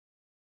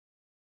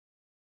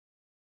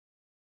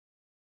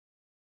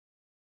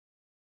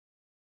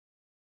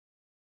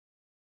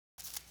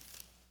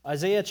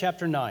Isaiah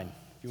chapter 9.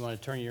 If you want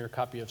to turn your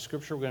copy of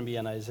Scripture, we're going to be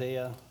in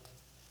Isaiah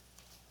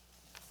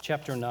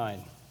chapter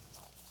 9.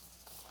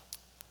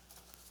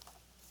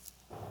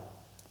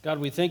 God,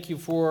 we thank you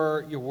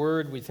for your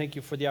word. We thank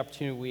you for the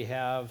opportunity we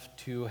have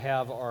to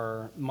have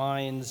our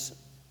minds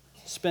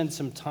spend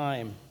some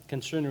time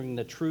considering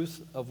the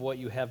truth of what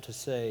you have to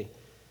say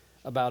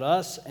about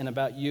us and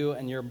about you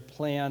and your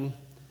plan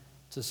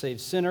to save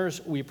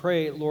sinners. We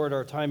pray, Lord,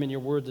 our time in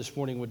your word this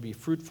morning would be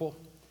fruitful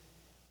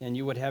and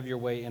you would have your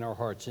way in our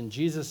hearts. In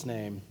Jesus'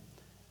 name,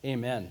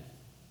 amen.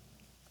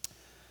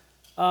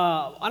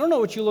 I don't know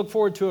what you look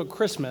forward to at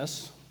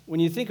Christmas. When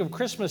you think of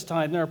Christmas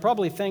time, there are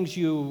probably things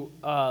you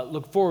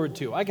look forward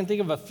to. I can think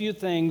of a few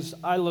things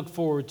I look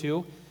forward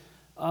to.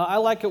 I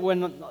like it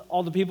when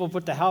all the people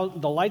put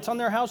the lights on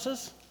their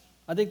houses.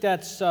 I think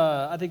that's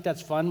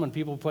fun when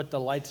people put the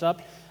lights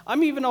up.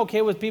 I'm even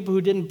okay with people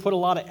who didn't put a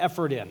lot of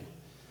effort in.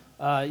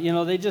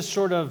 They just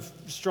sort of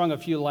strung a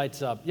few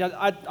lights up. Yeah,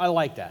 I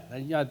like that.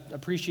 I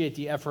appreciate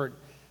the effort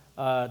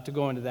to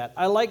go into that.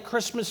 I like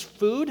Christmas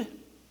food.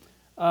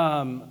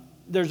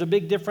 There's a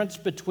big difference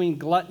between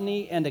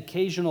gluttony and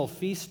occasional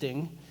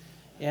feasting.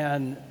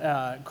 And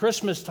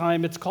Christmas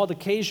time, it's called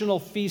occasional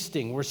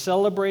feasting. We're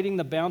celebrating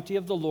the bounty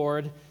of the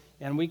Lord,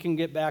 and we can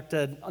get back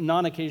to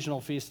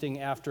non-occasional feasting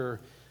after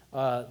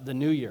the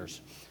New Year's.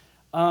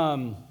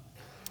 I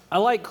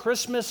like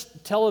Christmas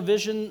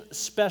television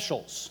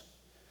specials.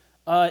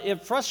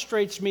 It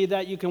frustrates me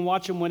that you can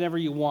watch them whenever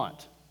you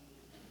want.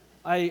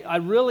 I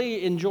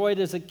really enjoyed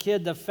as a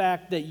kid the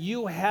fact that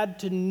you had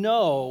to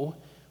know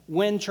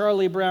when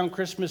Charlie Brown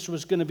Christmas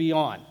was going to be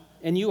on,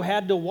 and you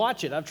had to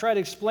watch it. I've tried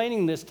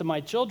explaining this to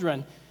my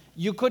children.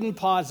 You couldn't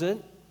pause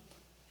it.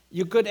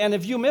 And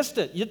if you missed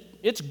it,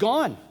 it's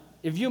gone.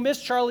 If you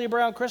missed Charlie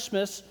Brown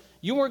Christmas,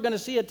 you weren't going to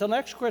see it till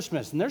next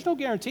Christmas, and there's no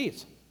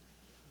guarantees.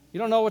 You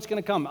don't know what's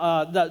going to come.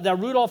 The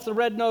Rudolph the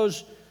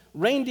Red-Nosed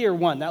Reindeer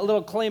one, that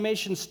little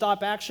claymation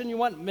stop action you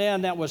want,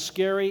 man, that was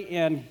scary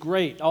and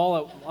great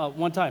all at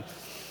one time.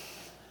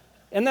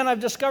 And then I've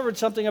discovered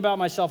something about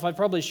myself. I've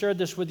probably shared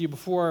this with you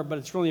before, but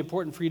it's really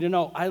important for you to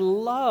know. I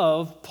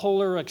love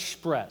Polar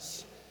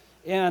Express.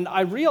 And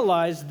I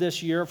realized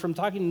this year from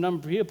talking to a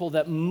number of people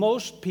that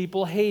most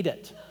people hate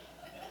it.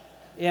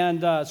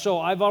 And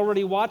so I've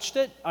already watched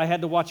it. I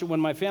had to watch it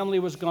when my family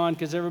was gone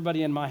because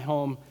everybody in my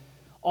home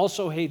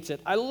also hates it.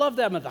 I love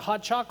that, the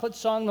hot chocolate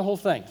song, the whole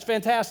thing. It's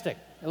fantastic.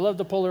 I love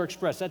the Polar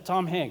Express. That's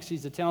Tom Hanks.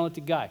 He's a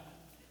talented guy.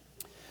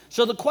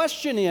 So the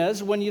question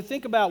is, when you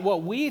think about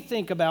what we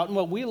think about and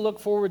what we look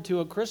forward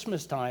to at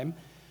Christmas time,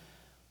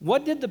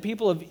 what did the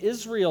people of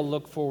Israel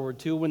look forward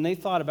to when they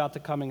thought about the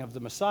coming of the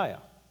Messiah?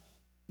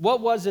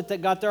 What was it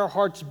that got their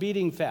hearts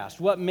beating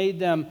fast? What made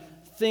them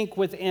think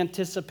with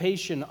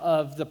anticipation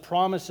of the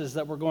promises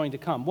that were going to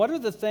come? What are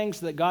the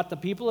things that got the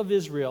people of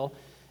Israel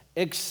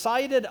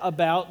excited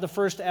about the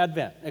first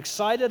advent,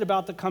 excited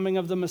about the coming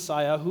of the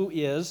Messiah, who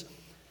is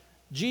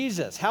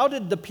Jesus? How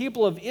did the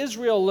people of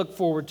Israel look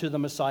forward to the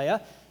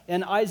Messiah?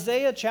 And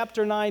Isaiah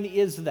chapter 9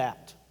 is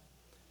that.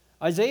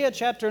 Isaiah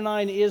chapter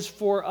 9 is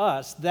for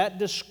us that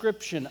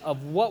description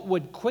of what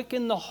would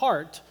quicken the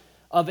heart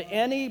of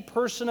any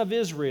person of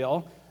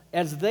Israel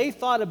as they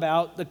thought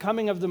about the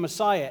coming of the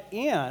Messiah.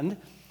 And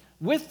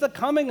with the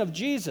coming of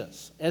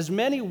Jesus, as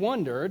many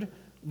wondered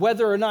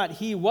whether or not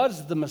he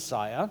was the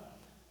Messiah,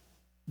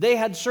 they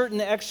had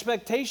certain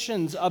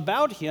expectations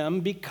about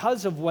him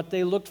because of what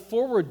they looked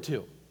forward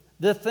to,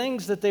 the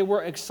things that they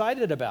were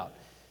excited about.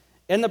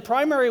 And the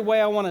primary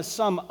way I want to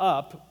sum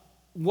up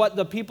what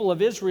the people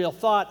of Israel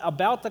thought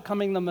about the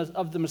coming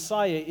of the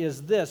Messiah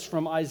is this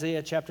from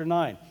Isaiah chapter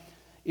 9.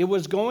 It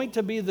was going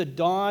to be the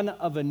dawn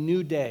of a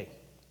new day.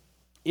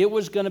 It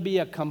was going to be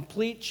a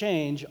complete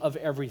change of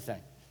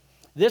everything.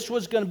 This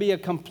was going to be a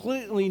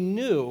completely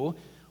new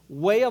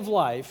way of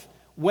life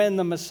when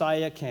the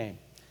Messiah came.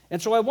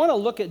 And so I want to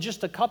look at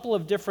just a couple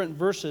of different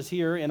verses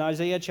here in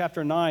Isaiah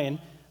chapter 9,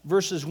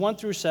 verses 1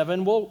 through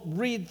 7. We'll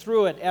read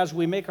through it as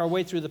we make our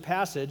way through the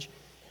passage.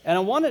 And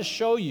I want to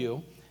show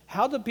you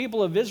how the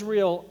people of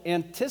Israel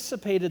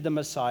anticipated the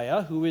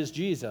Messiah, who is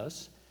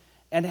Jesus,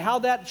 and how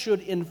that should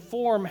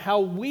inform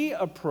how we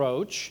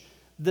approach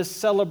the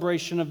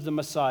celebration of the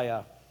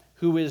Messiah,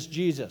 who is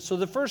Jesus. So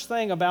the first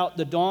thing about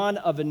the dawn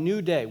of a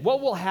new day,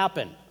 what will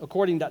happen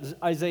according to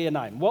Isaiah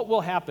 9? What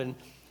will happen?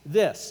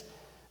 This: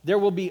 there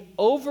will be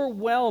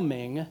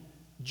overwhelming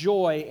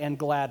joy and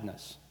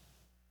gladness.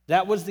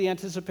 That was the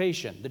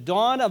anticipation. The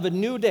dawn of a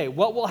new day.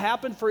 What will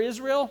happen for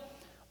Israel?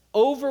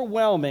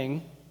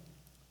 Overwhelming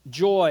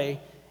joy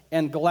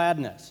and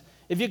gladness.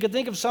 If you could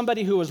think of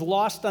somebody who was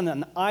lost on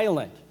an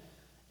island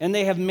and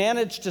they have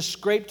managed to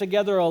scrape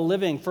together a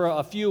living for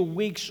a few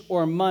weeks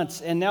or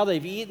months, and now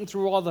they've eaten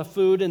through all the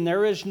food and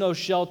there is no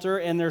shelter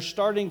and they're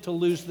starting to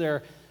lose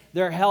their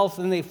health,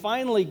 and they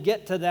finally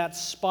get to that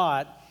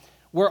spot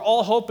where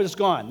all hope is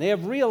gone. They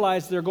have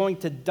realized they're going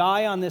to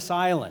die on this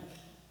island.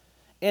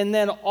 And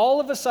then all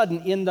of a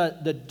sudden, in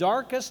the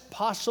darkest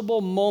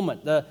possible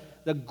moment,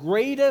 the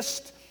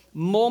greatest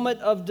moment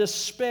of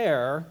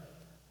despair,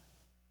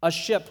 a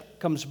ship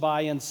comes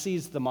by and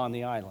sees them on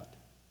the island.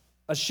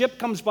 A ship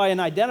comes by and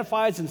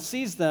identifies and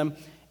sees them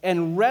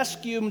and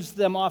rescues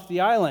them off the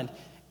island.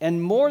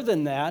 And more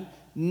than that,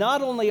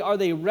 not only are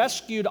they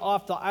rescued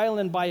off the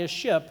island by a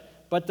ship,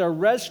 but they're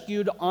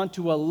rescued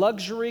onto a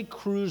luxury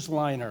cruise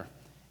liner,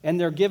 and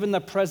they're given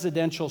the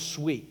presidential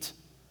suite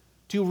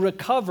to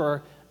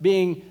recover,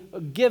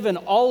 being given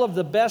all of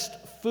the best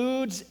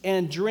foods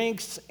and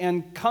drinks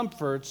and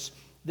comforts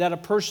that a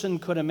person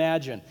could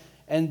imagine.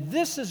 And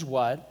this is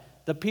what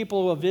the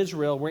people of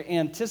Israel were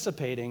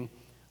anticipating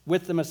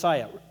with the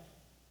Messiah.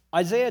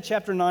 Isaiah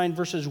chapter 9,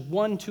 verses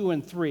 1, 2,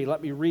 and 3, let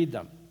me read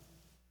them.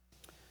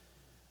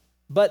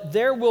 But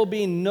there will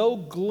be no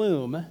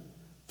gloom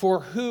for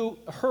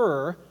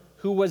her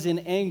who was in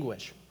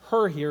anguish.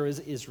 Her here is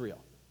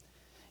Israel.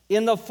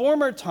 In the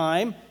former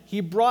time, he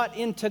brought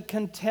into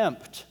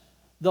contempt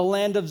the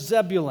land of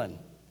Zebulun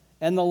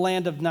and the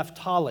land of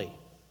Naphtali.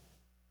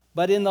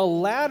 But in the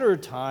latter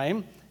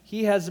time,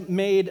 he has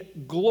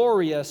made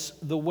glorious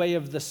the way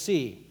of the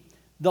sea,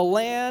 the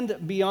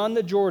land beyond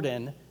the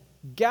Jordan,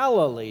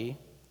 Galilee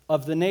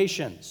of the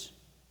nations.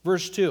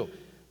 Verse 2,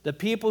 the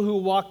people who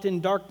walked in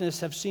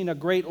darkness have seen a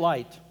great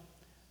light.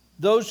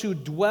 Those who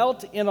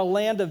dwelt in a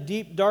land of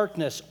deep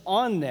darkness,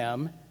 on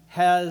them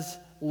has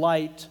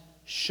light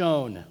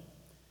shone.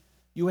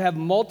 You have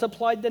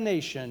multiplied the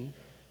nation.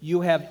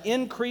 You have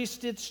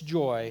increased its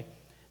joy.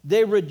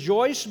 They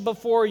rejoice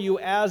before you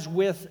as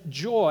with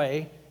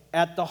joy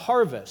at the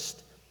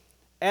harvest,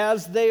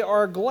 as they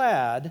are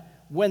glad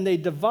when they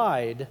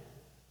divide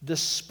the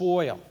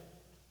spoil.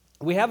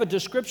 We have a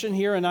description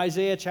here in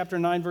Isaiah chapter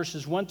 9,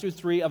 verses 1 through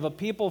 3, of a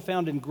people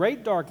found in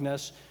great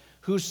darkness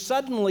who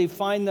suddenly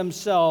find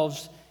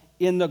themselves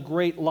in the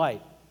great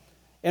light.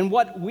 And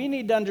what we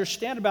need to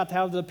understand about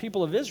how the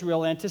people of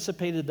Israel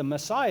anticipated the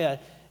Messiah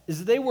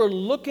is they were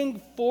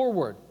looking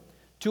forward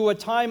to a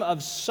time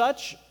of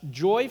such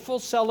joyful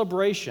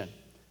celebration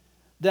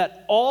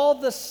that all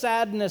the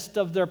sadness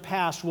of their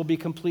past will be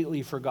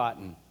completely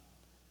forgotten.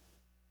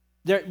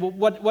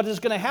 What is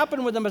going to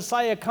happen when the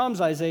Messiah comes,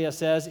 Isaiah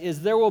says,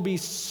 is there will be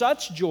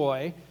such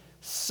joy,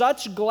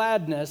 such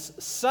gladness,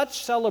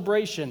 such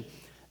celebration,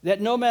 that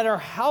no matter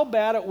how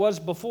bad it was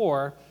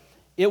before,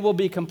 it will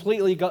be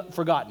completely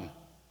forgotten.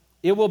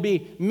 It will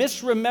be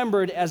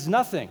misremembered as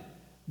nothing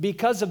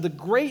because of the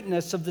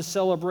greatness of the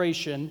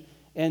celebration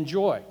and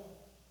joy.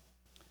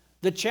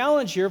 The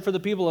challenge here for the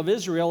people of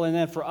Israel, and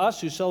then for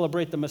us who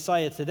celebrate the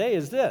Messiah today,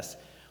 is this.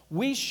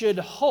 We should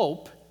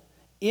hope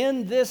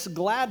in this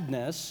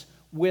gladness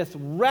with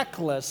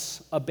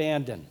reckless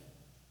abandon.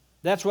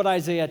 That's what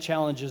Isaiah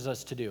challenges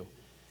us to do,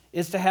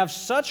 is to have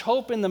such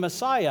hope in the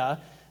Messiah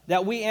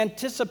that we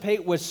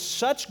anticipate with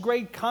such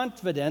great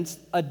confidence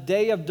a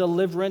day of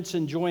deliverance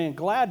and joy and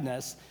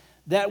gladness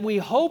that we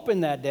hope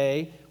in that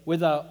day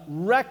with a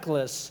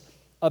reckless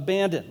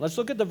abandon. Let's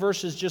look at the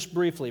verses just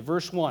briefly.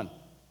 Verse 1.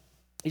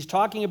 He's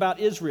talking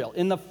about Israel.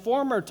 In the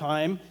former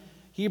time,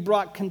 he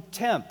brought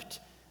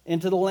contempt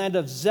into the land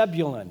of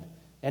Zebulun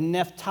and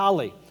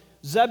Naphtali.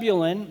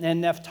 Zebulun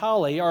and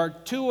Naphtali are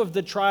two of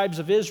the tribes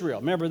of Israel.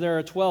 Remember, there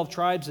are 12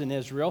 tribes in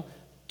Israel.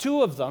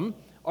 Two of them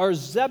are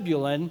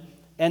Zebulun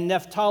and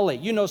Naphtali.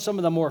 You know some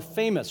of the more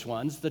famous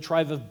ones. The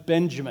tribe of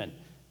Benjamin.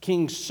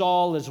 King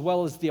Saul as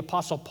well as the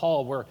Apostle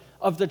Paul were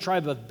of the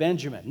tribe of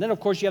Benjamin. And then,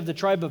 of course, you have the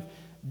tribe of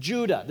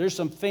Judah. There's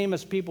some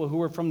famous people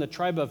who are from the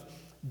tribe of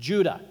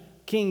Judah.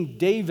 King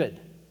David.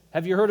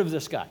 Have you heard of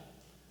this guy?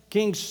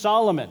 King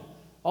Solomon.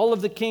 All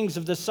of the kings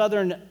of the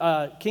southern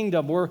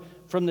kingdom were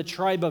from the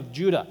tribe of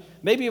Judah.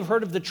 Maybe you've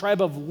heard of the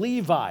tribe of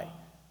Levi.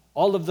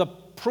 All of the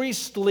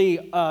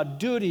priestly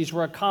duties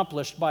were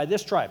accomplished by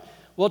this tribe.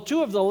 Well,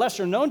 two of the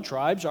lesser-known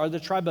tribes are the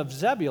tribe of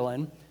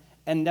Zebulun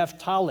and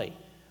Naphtali.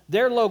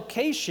 Their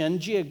location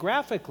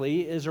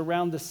geographically is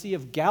around the Sea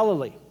of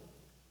Galilee.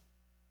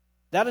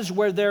 That is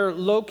where they're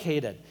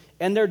located.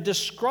 And they're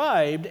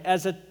described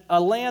as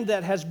a land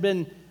that has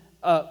been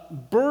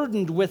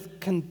burdened with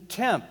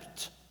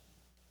contempt.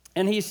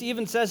 And he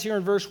even says here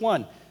in verse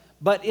 1,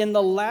 but in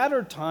the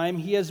latter time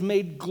he has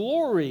made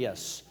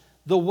glorious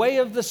the way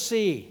of the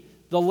sea,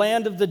 the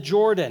land of the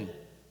Jordan,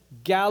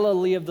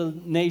 Galilee of the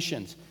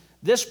nations.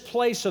 This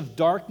place of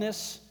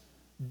darkness,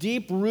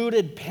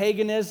 deep-rooted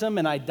paganism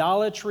and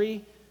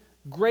idolatry,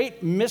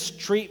 great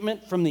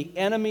mistreatment from the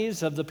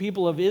enemies of the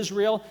people of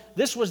Israel,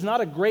 this was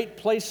not a great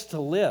place to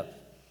live.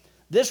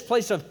 This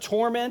place of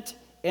torment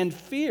and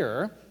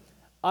fear,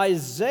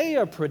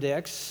 Isaiah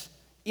predicts,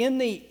 in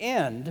the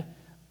end,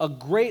 a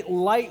great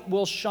light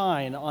will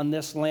shine on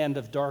this land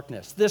of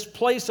darkness. This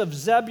place of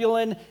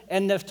Zebulun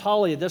and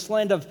Naphtali, this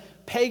land of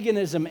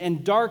paganism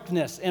and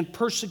darkness and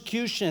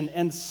persecution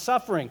and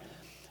suffering,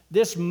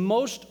 this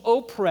most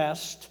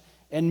oppressed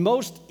and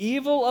most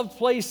evil of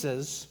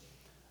places,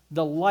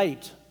 the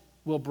light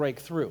will break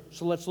through.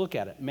 So let's look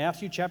at it.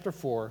 Matthew chapter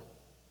 4,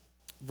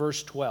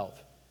 verse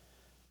 12.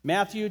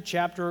 Matthew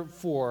chapter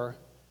 4,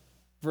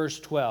 verse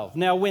 12.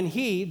 Now when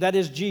he, that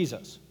is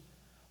Jesus,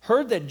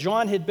 heard that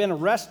John had been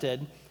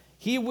arrested,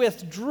 he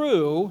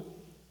withdrew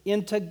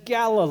into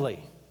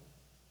Galilee.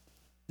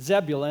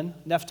 Zebulun,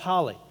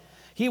 Naphtali.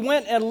 He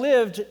went and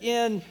lived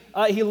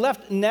he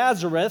left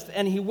Nazareth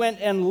and he went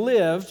and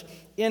lived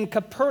in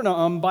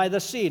Capernaum by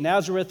the sea.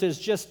 Nazareth is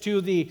just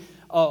to the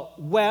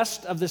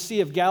west of the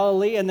Sea of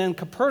Galilee, and then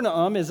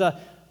Capernaum is a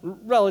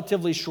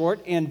relatively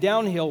short and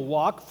downhill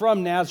walk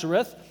from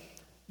Nazareth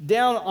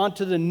down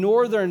onto the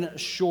northern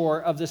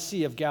shore of the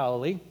Sea of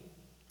Galilee.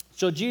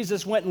 So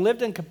Jesus went and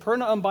lived in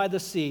Capernaum by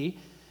the sea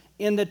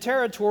in the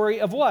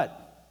territory of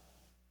what?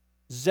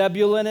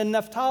 Zebulun and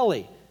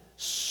Naphtali,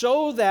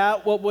 so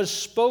that what was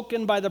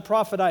spoken by the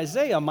prophet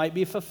Isaiah might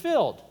be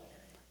fulfilled.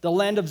 The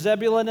land of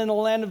Zebulun and the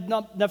land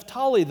of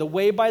Naphtali, the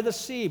way by the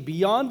sea,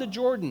 beyond the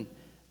Jordan,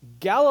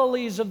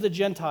 Galilees of the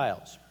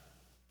Gentiles.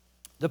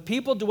 The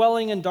people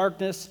dwelling in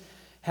darkness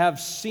have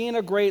seen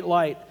a great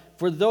light.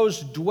 For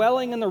those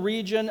dwelling in the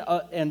region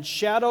and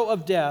shadow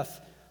of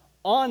death,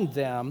 on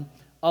them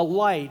a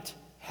light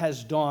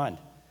has dawned.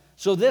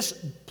 So this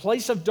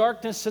place of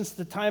darkness since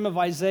the time of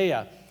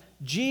Isaiah,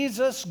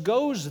 Jesus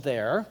goes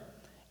there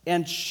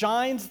and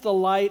shines the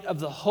light of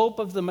the hope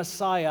of the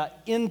Messiah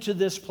into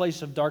this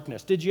place of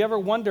darkness. Did you ever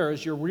wonder,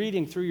 as you're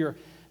reading through your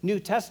New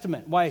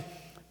Testament, why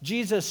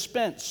Jesus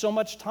spent so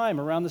much time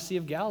around the Sea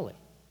of Galilee?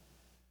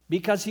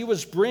 Because he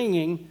was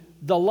bringing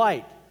the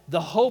light,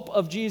 the hope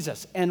of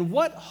Jesus. And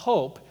what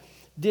hope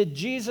did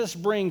Jesus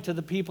bring to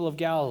the people of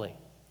Galilee?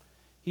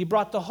 He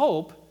brought the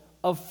hope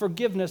of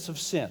forgiveness of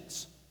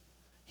sins.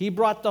 He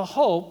brought the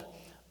hope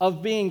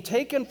of being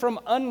taken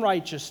from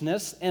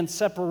unrighteousness and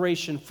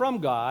separation from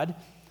God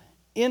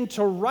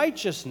into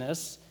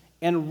righteousness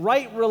and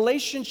right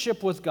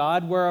relationship with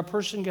God, where a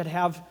person could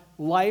have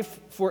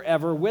life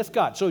forever with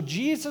God. So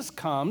Jesus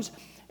comes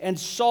and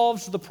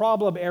solves the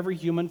problem every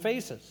human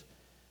faces.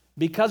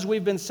 Because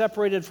we've been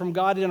separated from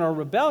God in our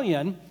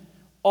rebellion,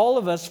 all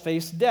of us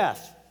face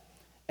death.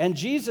 And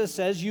Jesus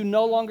says, you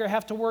no longer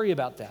have to worry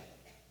about that.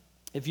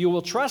 If you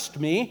will trust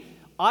me,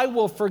 I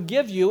will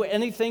forgive you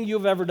anything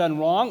you've ever done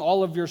wrong.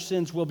 All of your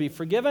sins will be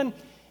forgiven.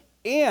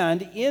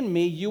 And in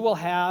me, you will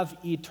have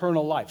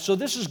eternal life. So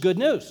this is good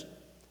news.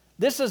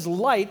 This is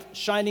light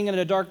shining in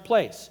a dark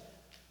place.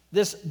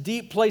 This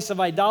deep place of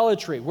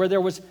idolatry where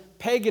there was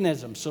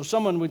paganism. So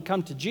someone would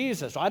come to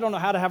Jesus. I don't know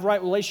how to have a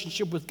right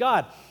relationship with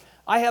God.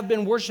 I have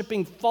been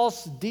worshiping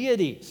false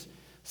deities,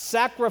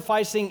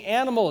 sacrificing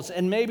animals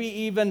and maybe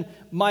even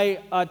my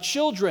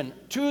children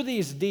to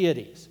these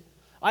deities.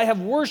 I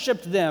have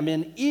worshiped them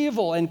in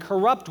evil and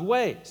corrupt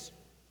ways.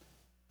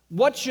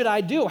 What should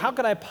I do? How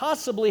could I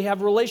possibly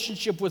have a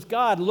relationship with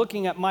God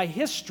looking at my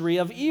history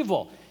of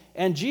evil?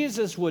 And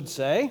Jesus would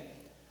say,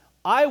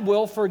 I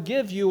will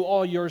forgive you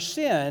all your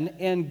sin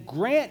and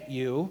grant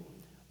you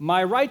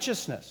my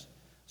righteousness.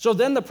 So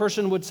then the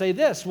person would say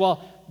this,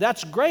 well,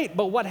 that's great,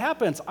 but what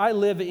happens? I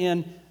live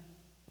in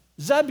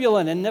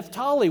Zebulun and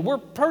Naphtali. We're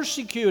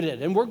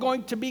persecuted and we're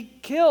going to be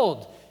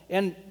killed.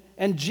 And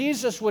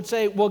Jesus would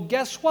say, well,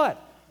 guess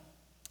what?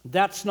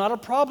 That's not a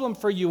problem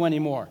for you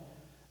anymore.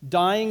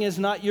 Dying is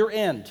not your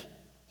end.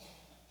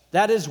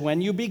 That is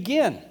when you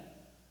begin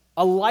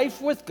a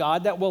life with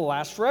God that will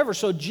last forever.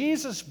 So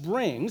Jesus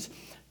brings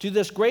to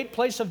this great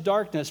place of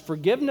darkness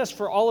forgiveness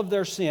for all of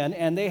their sin,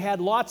 and they had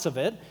lots of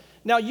it.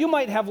 Now, you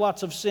might have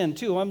lots of sin,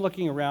 too. I'm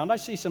looking around. I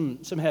see some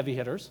heavy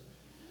hitters.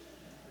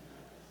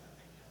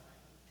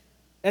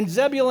 And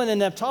Zebulun and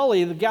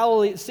Naphtali, the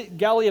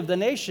Galilee of the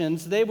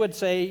nations, they would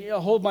say,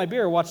 hold my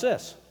beer, watch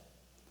this.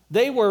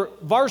 They were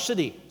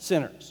varsity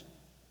sinners.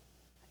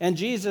 And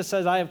Jesus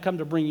says, I have come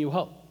to bring you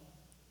hope.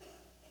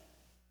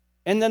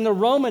 And then the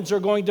Romans are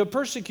going to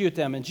persecute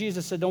them. And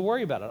Jesus said, don't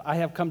worry about it. I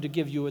have come to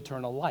give you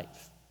eternal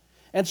life.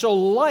 And so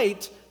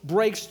light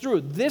breaks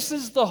through. This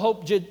is the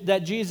hope that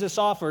Jesus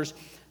offers.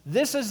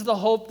 This is the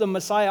hope the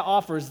Messiah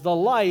offers, the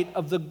light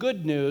of the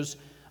good news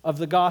of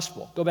the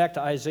gospel. Go back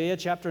to Isaiah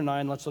chapter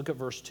 9. Let's look at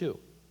verse 2.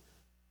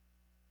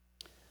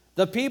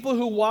 The people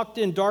who walked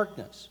in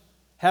darkness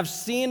have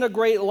seen a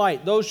great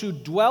light. Those who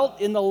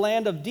dwelt in the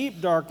land of deep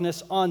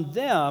darkness, on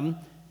them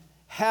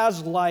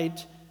has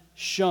light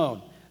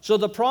shone. So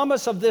the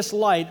promise of this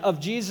light of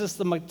Jesus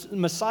the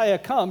Messiah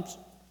comes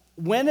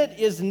when it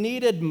is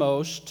needed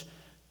most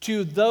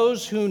to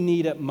those who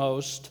need it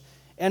most.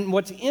 And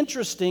what's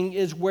interesting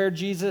is where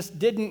Jesus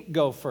didn't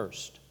go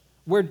first.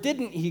 Where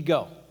didn't he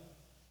go?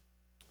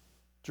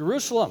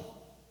 Jerusalem.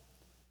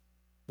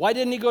 Why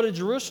didn't he go to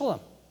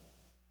Jerusalem?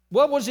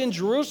 What was in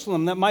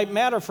Jerusalem that might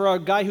matter for a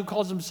guy who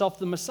calls himself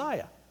the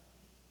Messiah?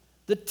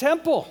 The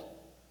temple.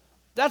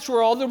 That's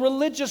where all the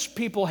religious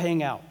people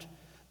hang out.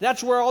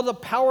 That's where all the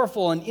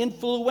powerful and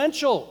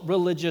influential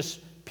religious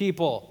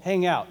people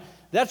hang out.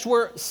 That's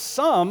where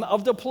some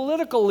of the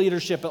political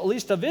leadership, at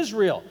least of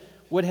Israel,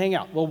 would hang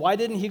out. Well, why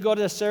didn't he go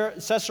to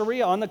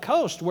Caesarea on the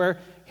coast where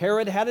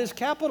Herod had his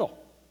capital?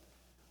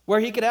 Where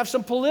he could have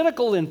some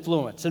political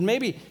influence, and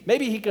maybe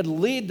he could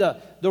lead the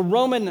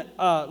Roman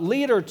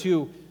leader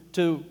to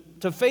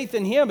faith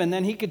in him, and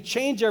then he could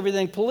change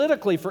everything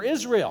politically for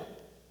Israel.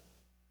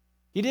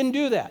 He didn't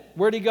do that.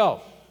 Where'd he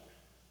go?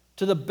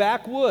 To the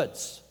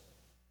backwoods,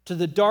 to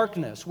the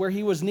darkness, where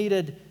he was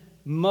needed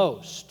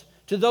most.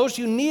 To those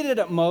who needed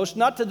it most,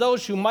 not to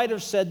those who might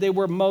have said they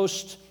were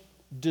most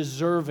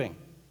deserving.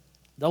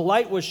 The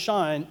light was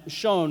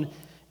shone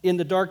in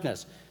the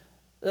darkness.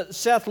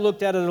 Seth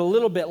looked at it a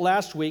little bit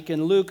last week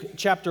in Luke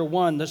chapter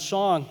 1, the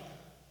song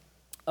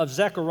of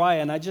Zechariah,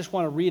 and I just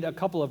want to read a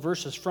couple of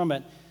verses from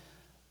it.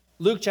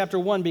 Luke chapter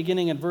 1,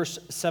 beginning in verse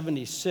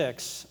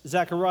 76,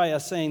 Zechariah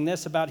saying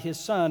this about his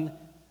son,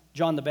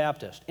 John the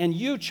Baptist. And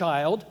you,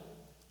 child,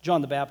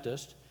 John the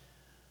Baptist,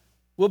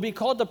 will be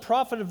called the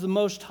prophet of the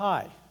Most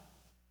High,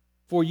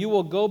 for you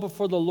will go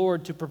before the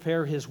Lord to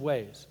prepare his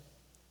ways,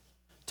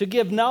 to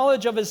give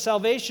knowledge of his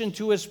salvation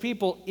to his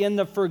people in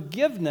the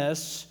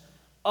forgiveness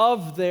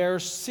of their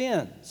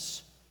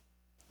sins,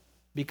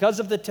 because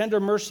of the tender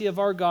mercy of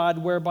our God,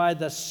 whereby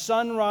the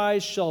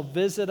sunrise shall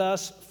visit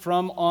us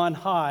from on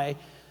high,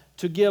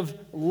 to give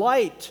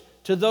light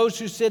to those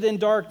who sit in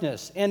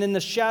darkness and in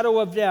the shadow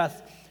of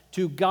death,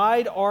 to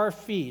guide our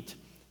feet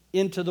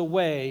into the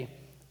way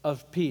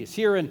of peace.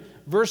 Here in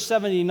verse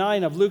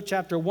 79 of Luke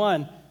chapter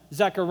 1,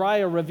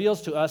 Zechariah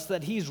reveals to us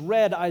that he's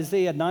read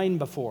Isaiah 9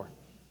 before.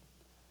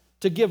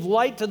 To give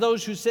light to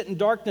those who sit in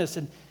darkness.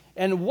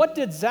 And what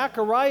did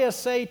Zechariah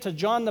say to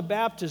John the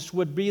Baptist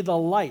would be the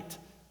light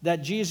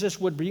that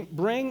Jesus would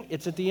bring?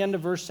 It's at the end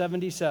of verse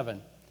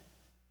 77.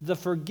 The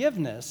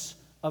forgiveness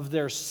of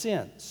their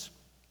sins.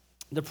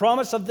 The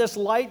promise of this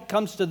light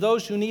comes to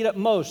those who need it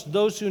most,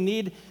 those who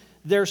need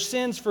their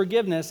sins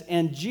forgiveness,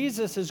 and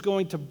Jesus is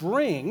going to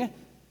bring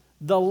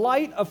the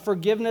light of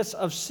forgiveness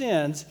of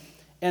sins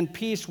and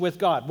peace with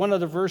God. One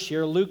other verse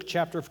here, Luke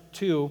chapter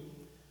 2,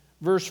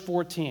 verse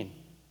 14.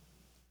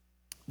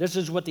 This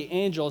is what the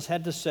angels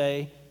had to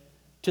say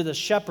to the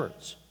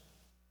shepherds.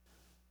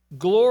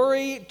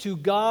 Glory to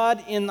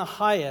God in the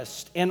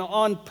highest, and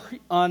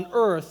on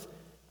earth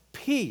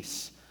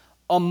peace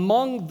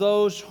among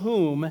those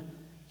whom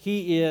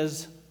he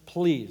is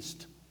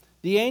pleased.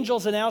 The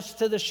angels announced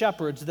to the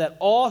shepherds that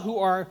all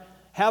who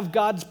have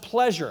God's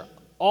pleasure,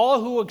 all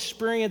who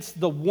experience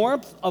the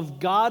warmth of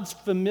God's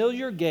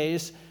familiar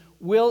gaze,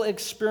 will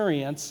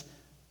experience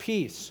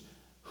peace.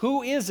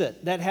 Who is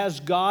it that has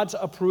God's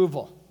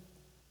approval?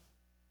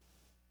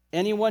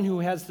 Anyone who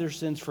has their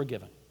sins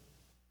forgiven.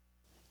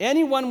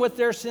 Anyone with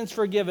their sins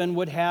forgiven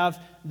would have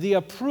the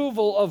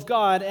approval of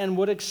God and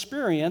would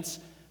experience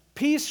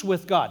peace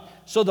with God.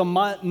 So the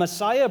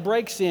Messiah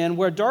breaks in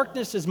where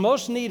darkness is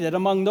most needed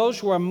among those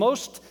who are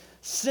most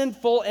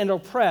sinful and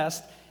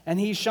oppressed, and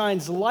he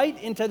shines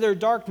light into their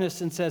darkness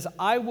and says,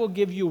 I will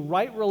give you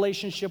right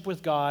relationship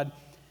with God,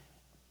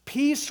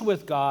 peace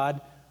with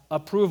God,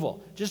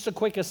 approval. Just a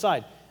quick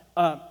aside.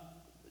 I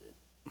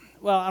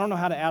don't know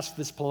how to ask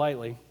this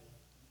politely.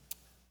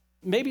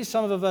 Maybe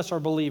some of us are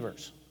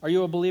believers. Are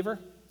you a believer?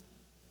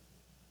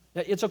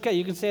 It's okay.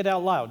 You can say it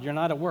out loud. You're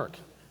not at work.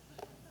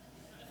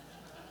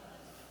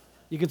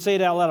 You can say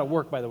it out loud at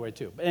work, by the way,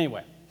 too. But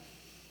anyway,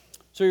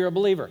 so you're a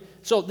believer.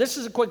 So this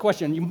is a quick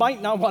question. You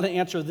might not want to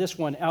answer this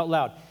one out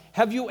loud.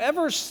 Have you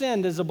ever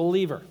sinned as a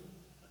believer?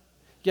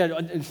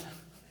 Yeah,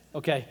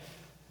 okay.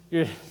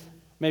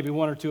 Maybe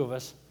one or two of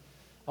us,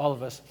 all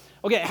of us.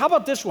 Okay, how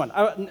about this one?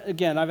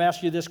 Again, I've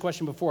asked you this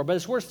question before, but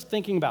it's worth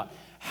thinking about.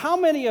 How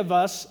many of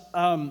us,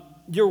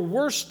 your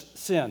worst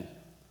sin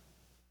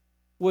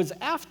was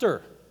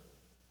after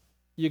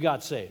you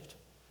got saved?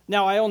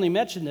 Now, I only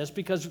mention this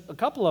because a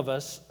couple of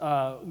us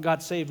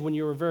got saved when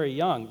you were very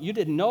young. You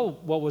didn't know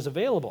what was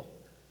available.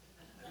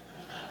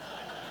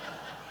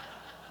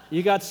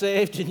 You got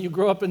saved and you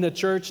grew up in the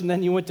church and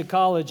then you went to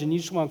college and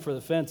you swung for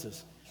the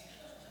fences.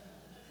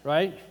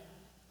 Right?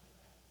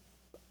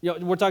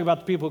 We're talking about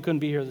the people who couldn't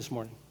be here this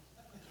morning.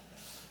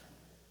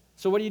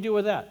 So what do you do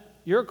with that?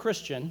 You're a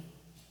Christian.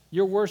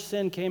 Your worst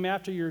sin came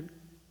after your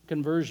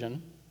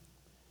conversion.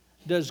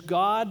 Does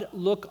God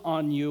look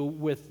on you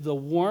with the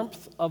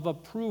warmth of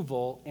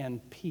approval and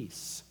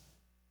peace?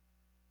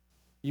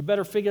 You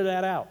better figure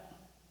that out.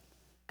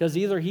 Because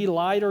either he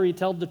lied or he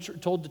told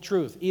the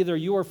truth. Either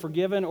you are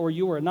forgiven or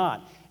you are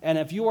not. And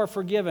if you are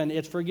forgiven,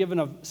 it's forgiven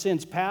of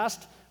sins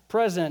past,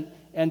 present,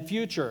 and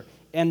future.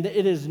 And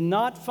it is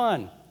not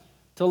fun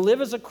to live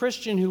as a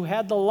Christian who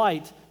had the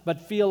light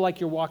but feel like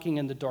you're walking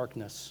in the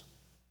darkness.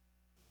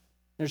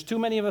 There's too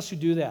many of us who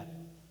do that.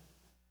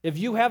 If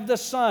you have the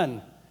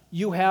Son,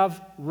 you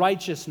have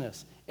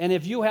righteousness. And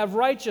if you have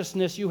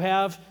righteousness, you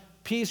have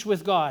peace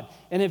with God.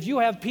 And if you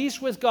have peace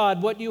with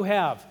God, what you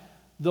have?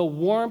 The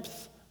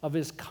warmth of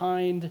his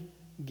kind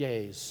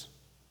gaze.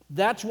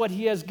 That's what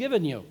he has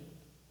given you.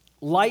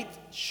 Light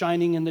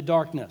shining in the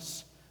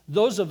darkness.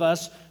 Those of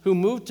us who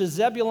moved to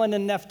Zebulun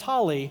and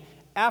Naphtali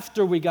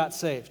after we got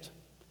saved.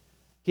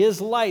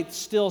 His light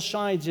still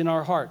shines in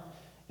our heart.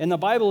 And the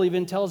Bible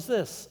even tells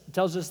us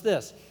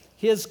this.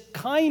 His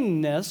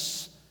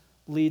kindness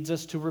leads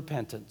us to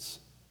repentance.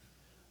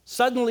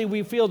 Suddenly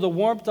we feel the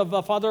warmth of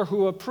a Father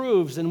who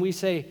approves, and we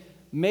say,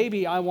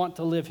 maybe I want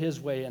to live his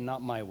way and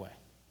not my way.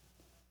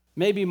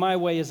 Maybe my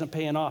way isn't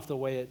paying off the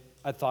way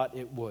I thought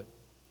it would.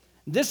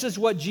 This is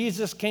what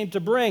Jesus came to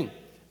bring,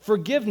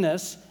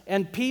 forgiveness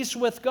and peace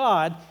with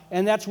God,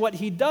 and that's what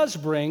he does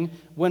bring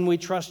when we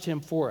trust him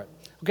for it.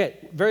 Okay,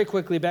 very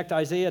quickly, back to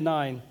Isaiah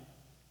 9,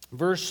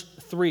 verse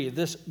 3,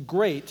 this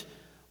great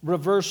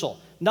reversal.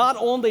 Not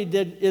only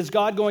is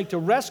God going to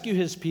rescue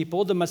his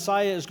people, the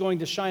Messiah is going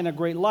to shine a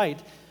great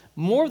light.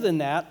 More than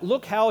that,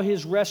 look how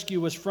his rescue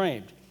was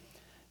framed.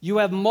 You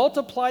have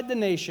multiplied the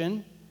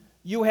nation,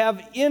 you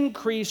have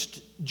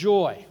increased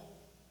joy.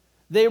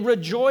 They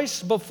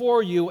rejoice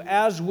before you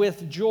as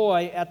with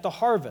joy at the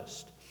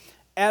harvest,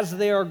 as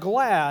they are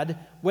glad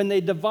when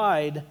they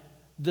divide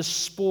the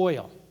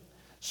spoil.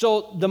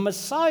 So the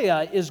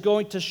Messiah is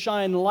going to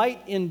shine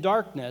light in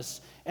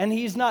darkness, and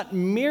he's not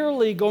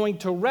merely going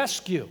to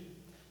rescue.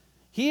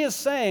 He is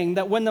saying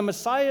that when the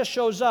Messiah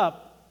shows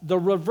up, the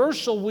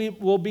reversal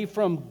will be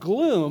from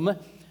gloom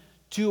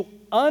to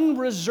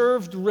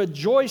unreserved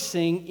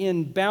rejoicing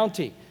in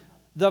bounty.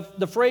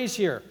 The phrase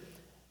here,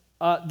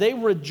 they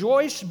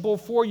rejoice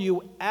before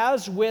you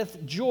as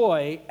with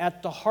joy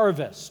at the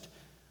harvest.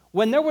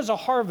 When there was a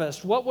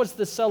harvest, what was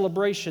the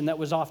celebration that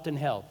was often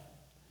held?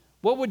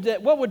 What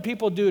would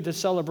people do to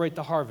celebrate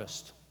the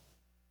harvest?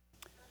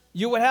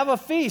 You would have a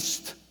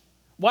feast.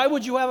 Why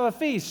would you have a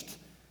feast?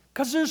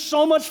 Because there's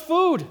so much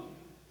food.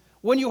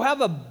 When you have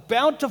a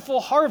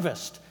bountiful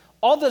harvest,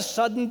 all of a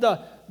sudden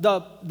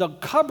the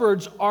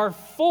cupboards are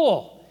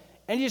full.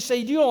 And you say,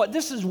 you know what,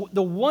 this is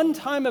the one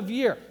time of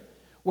year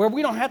where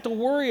we don't have to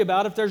worry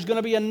about if there's going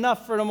to be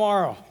enough for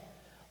tomorrow.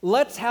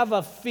 Let's have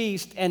a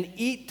feast and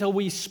eat till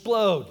we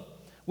explode.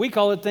 We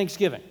call it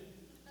Thanksgiving.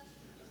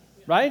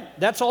 Right?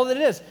 That's all that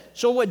it is.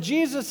 So what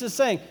Jesus is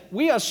saying,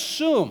 we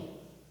assume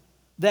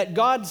that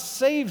God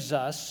saves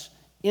us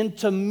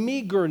into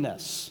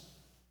meagerness,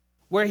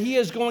 where he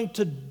is going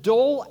to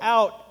dole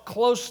out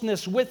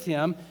closeness with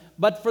him.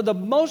 But for the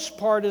most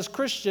part, as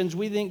Christians,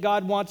 we think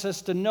God wants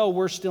us to know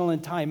we're still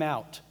in time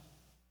out.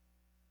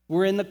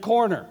 We're in the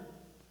corner.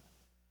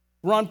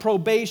 We're on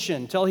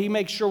probation till he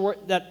makes sure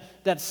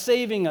that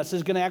saving us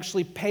is going to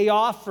actually pay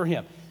off for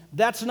him.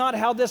 That's not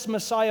how this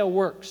Messiah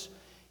works.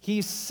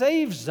 He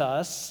saves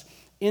us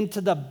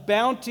into the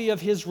bounty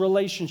of his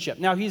relationship.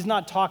 Now, he's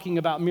not talking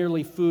about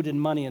merely food and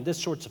money and this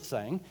sorts of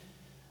thing.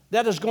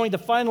 That is going to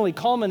finally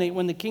culminate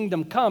when the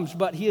kingdom comes,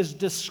 but he is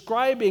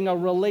describing a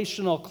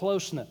relational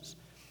closeness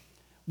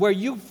where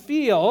you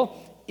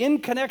feel in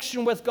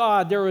connection with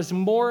God there is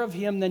more of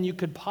him than you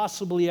could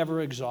possibly ever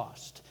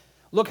exhaust.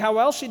 Look how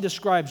else he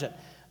describes it.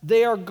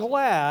 They are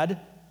glad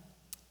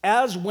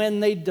as when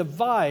they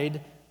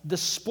divide the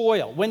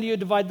spoil. When do you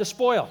divide the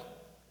spoil?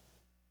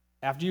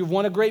 After you've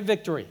won a great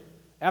victory.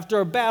 After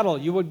a battle,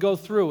 you would go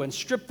through and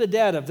strip the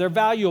dead of their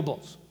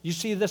valuables. You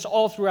see this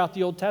all throughout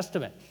the Old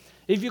Testament.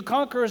 If you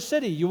conquer a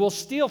city, you will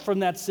steal from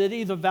that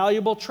city the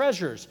valuable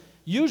treasures,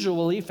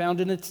 usually found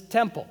in its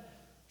temple.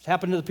 It's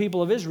happened to the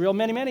people of Israel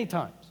many, many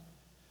times.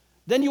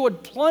 Then you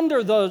would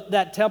plunder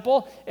that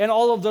temple and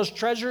all of those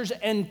treasures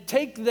and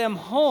take them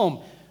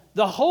home.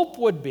 The hope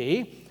would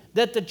be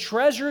that the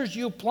treasures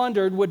you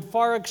plundered would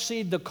far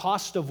exceed the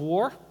cost of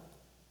war,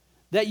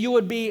 that you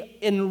would be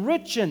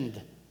enriched,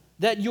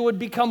 that you would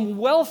become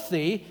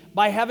wealthy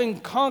by having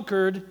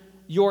conquered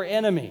your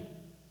enemy.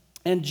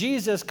 And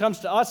Jesus comes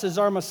to us as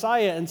our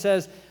Messiah and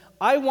says,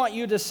 I want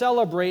you to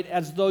celebrate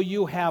as though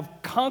you have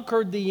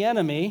conquered the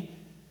enemy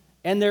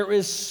and there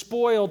is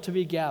spoil to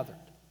be gathered.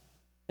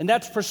 And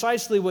that's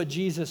precisely what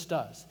Jesus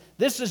does.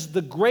 This is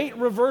the great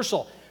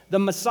reversal. The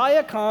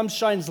Messiah comes,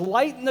 shines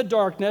light in the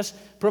darkness,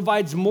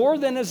 provides more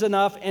than is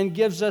enough, and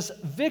gives us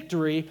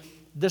victory,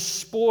 the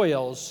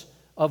spoils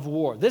of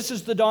war. This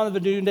is the dawn of a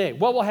new day.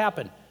 What will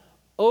happen?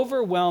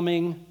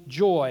 Overwhelming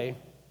joy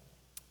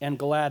and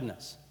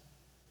gladness.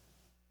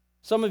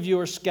 Some of you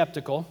are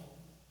skeptical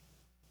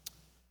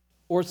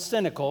or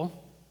cynical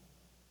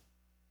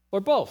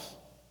or both.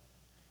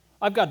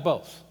 I've got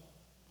both.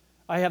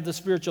 I have the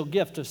spiritual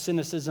gift of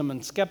cynicism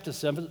and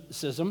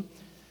skepticism.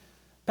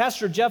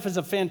 Pastor Jeff is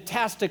a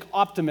fantastic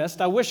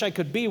optimist. I wish I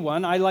could be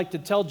one. I like to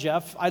tell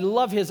Jeff, I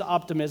love his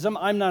optimism.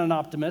 I'm not an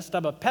optimist,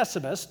 I'm a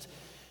pessimist.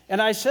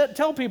 And I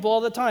tell people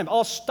all the time,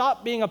 I'll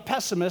stop being a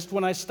pessimist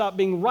when I stop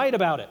being right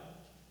about it.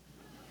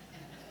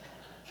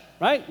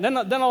 Right? Then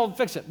I'll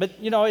fix it. But,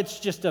 it's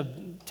just a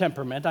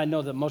temperament. I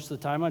know that most of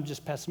the time I'm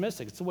just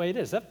pessimistic. It's the way it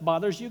is. That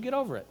bothers you, get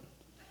over it.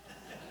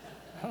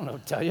 I don't know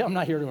what to tell you. I'm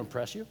not here to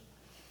impress you.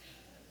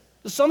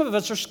 Some of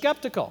us are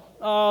skeptical.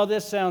 Oh,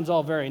 this sounds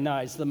all very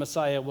nice. The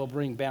Messiah will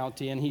bring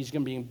bounty and he's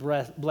going to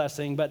be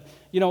blessing. But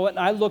you know what?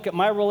 I look at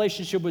my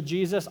relationship with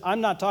Jesus.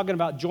 I'm not talking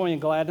about joy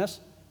and gladness.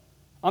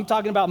 I'm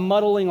talking about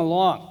muddling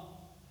along.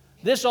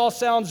 This all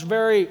sounds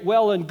very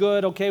well and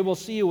good. Okay, we'll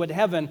see you at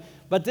heaven.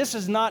 But this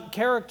is not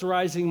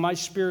characterizing my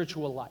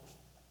spiritual life,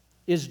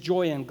 is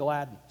joy and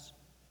gladness.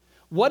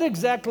 What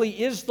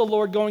exactly is the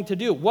Lord going to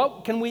do?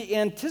 What can we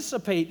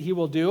anticipate he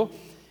will do?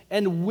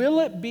 And will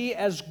it be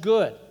as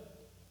good?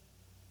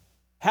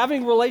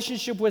 Having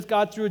relationship with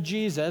God through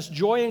Jesus,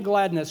 joy and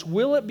gladness,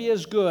 will it be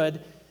as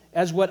good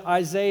as what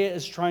Isaiah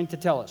is trying to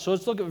tell us? So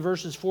let's look at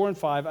verses 4 and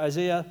 5.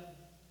 Isaiah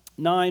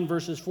 9,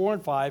 verses 4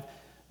 and 5.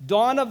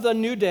 Dawn of the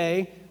new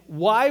day.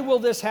 Why will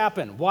this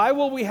happen? Why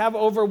will we have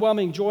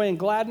overwhelming joy and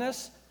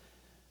gladness?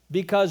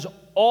 Because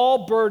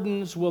all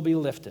burdens will be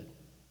lifted.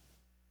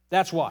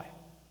 That's why.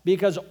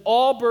 Because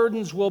all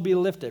burdens will be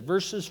lifted.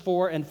 Verses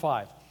 4 and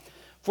 5.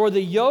 For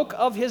the yoke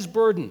of his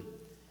burden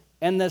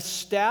and the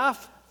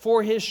staff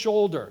for his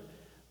shoulder,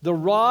 the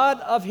rod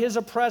of his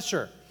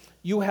oppressor,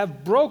 you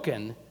have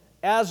broken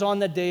as on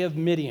the day of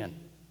Midian.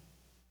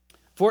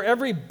 For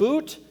every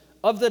boot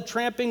of the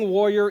tramping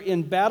warrior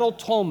in battle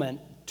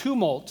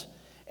tumult,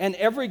 and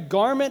every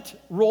garment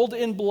rolled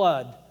in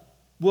blood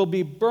will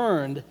be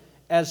burned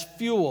as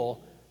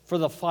fuel for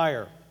the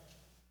fire.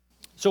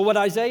 So what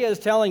Isaiah is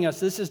telling us,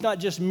 this is not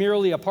just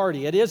merely a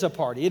party. It is a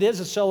party. It is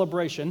a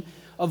celebration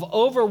of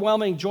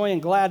overwhelming joy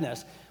and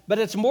gladness. But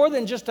it's more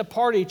than just a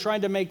party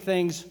trying to make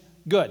things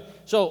good.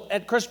 So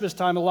at Christmas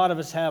time, a lot of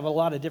us have a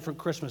lot of different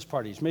Christmas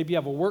parties. Maybe you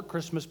have a work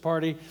Christmas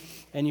party,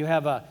 and you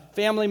have a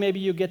family maybe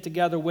you get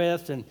together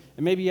with, and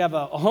maybe you have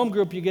a home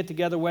group you get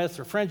together with,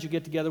 or friends you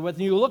get together with,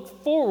 and you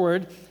look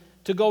forward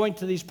to going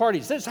to these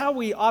parties. This is how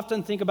we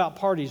often think about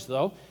parties,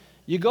 though.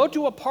 You go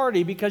to a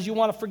party because you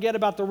want to forget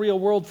about the real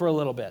world for a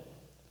little bit.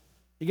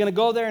 You're going to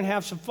go there and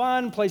have some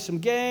fun, play some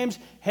games,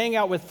 hang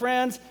out with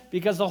friends,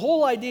 because the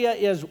whole idea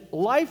is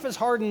life is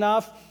hard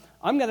enough.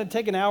 I'm going to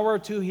take an hour or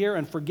two here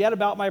and forget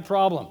about my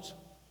problems.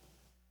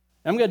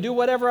 I'm going to do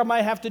whatever I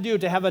might have to do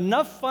to have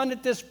enough fun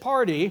at this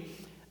party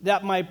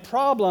that my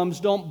problems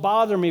don't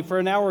bother me for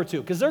an hour or two,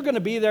 because they're going to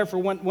be there for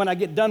when I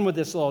get done with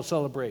this little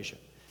celebration.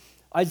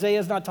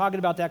 Isaiah's not talking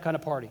about that kind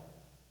of party.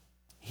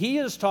 He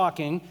is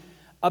talking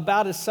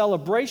about a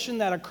celebration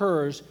that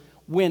occurs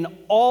when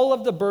all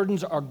of the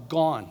burdens are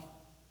gone,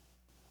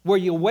 where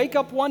you wake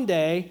up one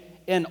day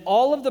and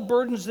all of the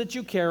burdens that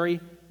you carry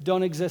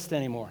don't exist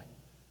anymore.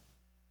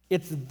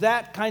 It's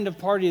that kind of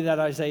party that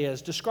Isaiah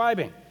is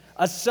describing.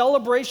 A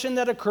celebration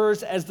that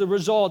occurs as the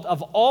result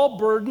of all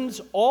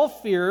burdens, all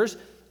fears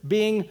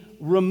being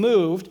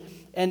removed,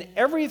 and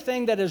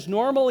everything that is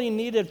normally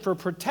needed for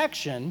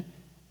protection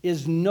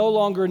is no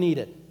longer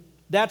needed.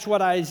 That's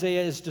what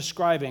Isaiah is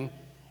describing.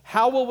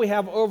 How will we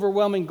have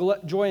overwhelming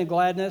joy and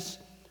gladness?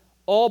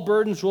 All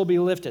burdens will be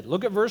lifted.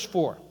 Look at verse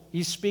 4.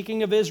 He's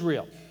speaking of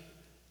Israel.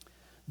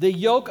 The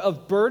yoke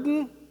of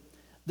burden,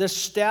 the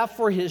staff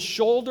for his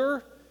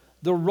shoulder,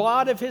 the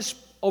rod of his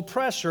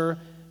oppressor,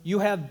 you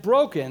have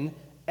broken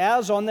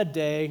as on the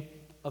day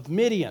of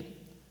Midian.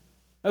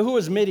 Now, who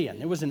was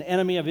Midian? It was an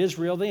enemy of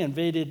Israel. They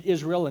invaded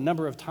Israel a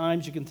number of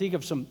times. You can think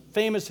of some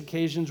famous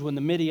occasions when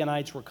the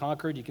Midianites were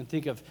conquered. You can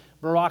think of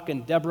Barak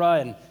and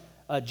Deborah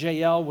and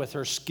Jael with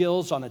her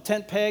skills on a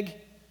tent peg. If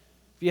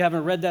you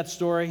haven't read that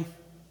story,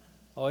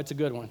 oh, it's a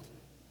good one.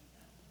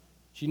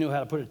 She knew how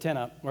to put a tent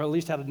up, or at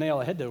least how to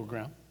nail a head to the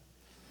ground.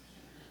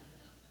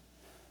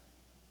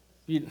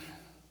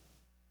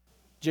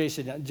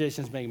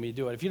 Jason's making me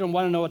do it. If you don't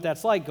want to know what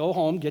that's like, go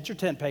home, get your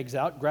tent pegs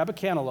out, grab a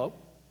cantaloupe.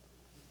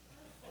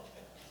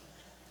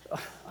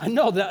 I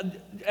know that,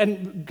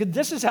 and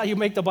this is how you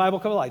make the Bible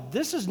come alive.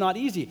 This is not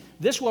easy.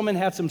 This woman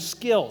had some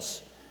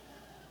skills,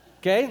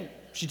 okay?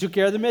 She took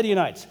care of the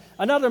Midianites.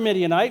 Another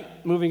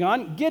Midianite, moving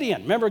on,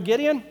 Gideon. Remember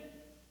Gideon?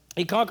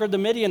 He conquered the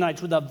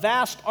Midianites with a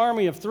vast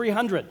army of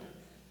 300.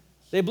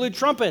 They blew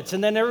trumpets,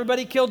 and then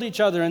everybody killed each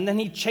other, and then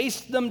he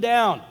chased them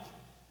down,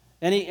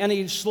 and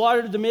he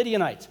slaughtered the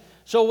Midianites.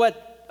 So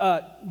what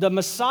the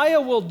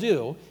Messiah will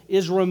do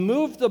is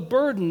remove the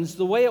burdens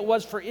the way it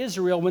was for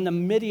Israel when the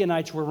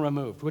Midianites were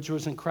removed, which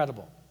was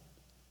incredible.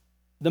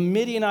 The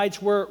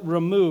Midianites were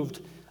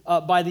removed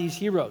by these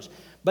heroes.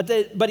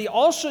 But he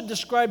also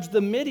describes the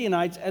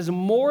Midianites as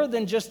more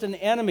than just an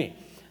enemy.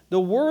 The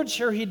words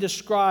here he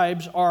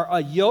describes are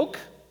a yoke,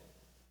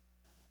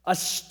 a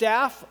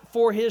staff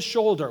for his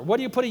shoulder. What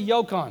do you put a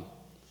yoke on?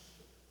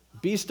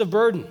 Beast of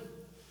burden.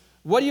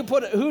 What do you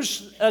put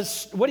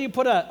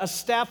a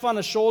staff on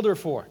a shoulder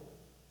for?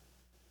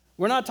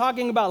 We're not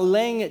talking about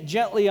laying it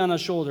gently on a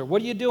shoulder.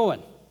 What are you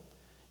doing?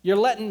 You're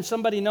letting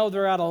somebody know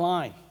they're out of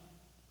line.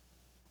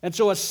 And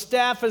so a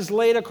staff is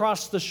laid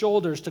across the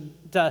shoulders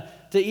to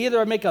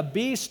either make a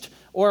beast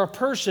or a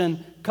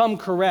person come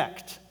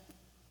correct.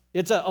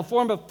 It's a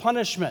form of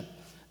punishment.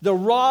 The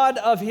rod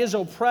of his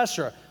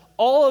oppressor.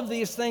 All of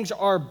these things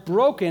are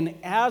broken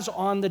as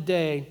on the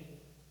day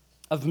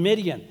of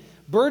Midian.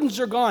 Burdens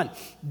are gone.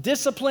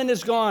 Discipline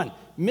is gone.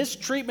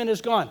 Mistreatment is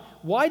gone.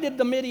 Why did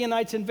the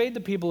Midianites invade the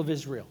people of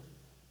Israel?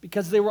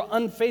 Because they were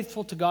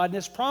unfaithful to God and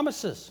his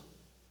promises.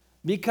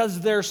 Because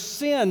their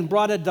sin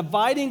brought a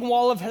dividing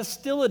wall of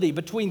hostility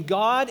between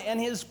God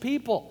and his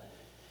people.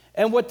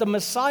 And what the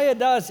Messiah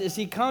does is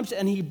he comes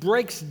and he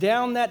breaks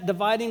down that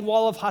dividing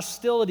wall of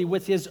hostility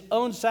with his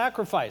own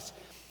sacrifice.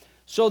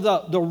 So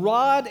the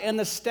rod and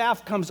the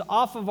staff comes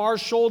off of our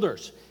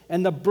shoulders,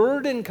 and the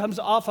burden comes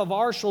off of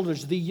our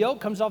shoulders. The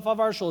yoke comes off of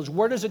our shoulders.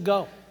 Where does it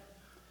go?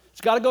 It's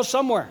got to go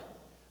somewhere.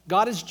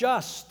 God is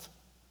just.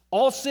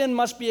 All sin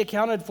must be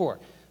accounted for.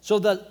 So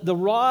the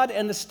rod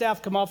and the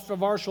staff come off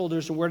of our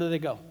shoulders, and where do they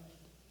go?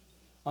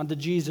 Onto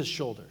Jesus'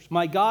 shoulders.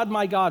 My God,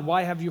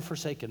 why have you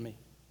forsaken me?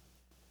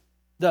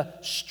 The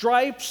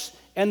stripes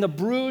and the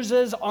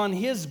bruises on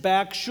his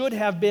back should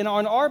have been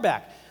on our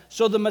back.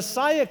 So the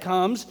Messiah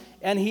comes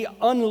and he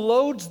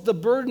unloads the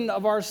burden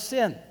of our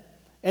sin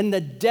and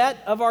the debt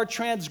of our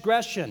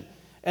transgression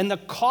and the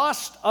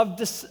cost of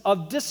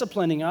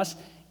disciplining us,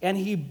 and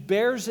he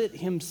bears it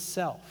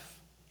himself.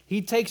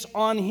 He takes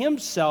on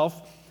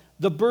himself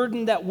the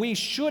burden that we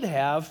should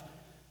have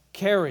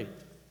carried.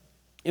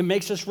 It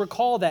makes us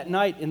recall that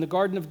night in the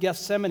Garden of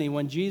Gethsemane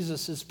when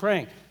Jesus is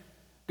praying,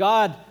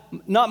 God,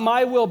 not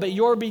my will, but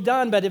your be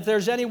done. But if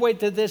there's any way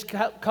that this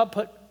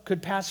cup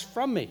could pass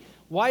from me.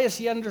 Why is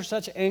he under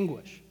such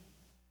anguish?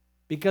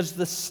 Because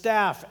the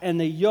staff and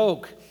the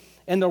yoke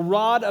and the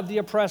rod of the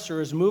oppressor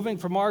is moving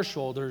from our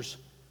shoulders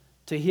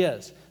to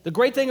his. The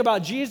great thing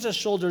about Jesus'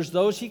 shoulders,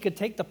 though, is he could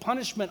take the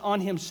punishment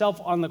on himself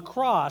on the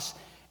cross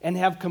and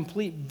have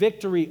complete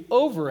victory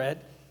over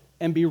it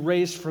and be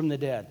raised from the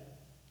dead.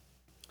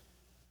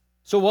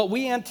 So what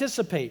we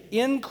anticipate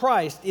in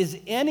Christ is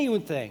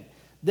anything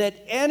that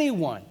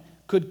anyone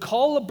could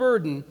call a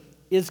burden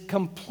is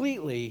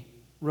completely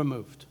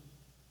removed.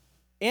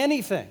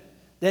 Anything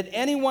that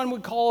anyone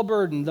would call a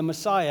burden, the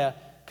Messiah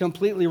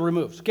completely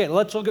removes. Okay,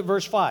 let's look at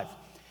verse 5.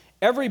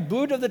 Every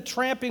boot of the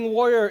tramping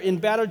warrior in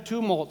battered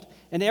tumult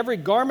and every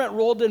garment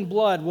rolled in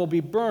blood will be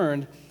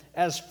burned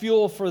as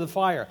fuel for the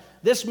fire.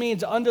 This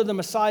means under the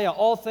Messiah,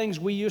 all things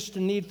we used to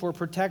need for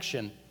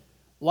protection,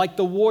 like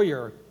the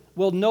warrior,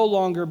 will no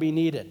longer be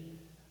needed.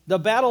 The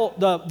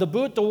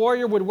boot the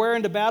warrior would wear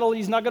into battle,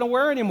 he's not going to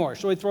wear anymore,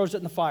 so he throws it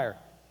in the fire.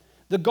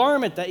 The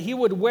garment that he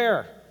would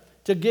wear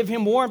to give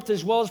him warmth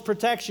as well as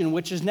protection,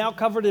 which is now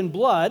covered in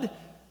blood,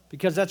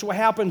 because that's what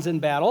happens in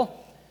battle,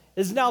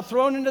 is now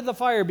thrown into the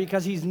fire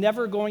because he's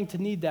never going to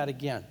need that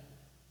again,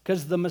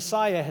 because the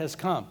Messiah has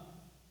come.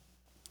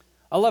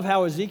 I love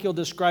how Ezekiel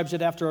describes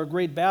it after a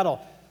great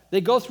battle.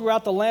 They go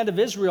throughout the land of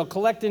Israel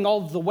collecting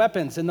all of the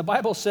weapons, and the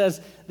Bible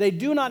says they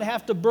do not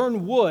have to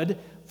burn wood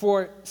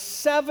for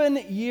 7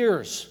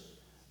 years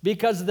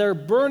because they're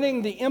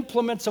burning the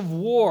implements of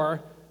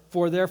war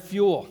for their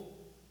fuel.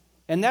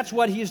 And that's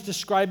what he's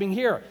describing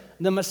here.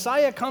 The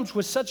Messiah comes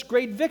with such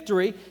great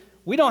victory,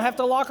 we don't have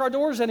to lock our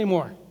doors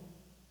anymore.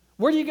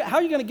 How are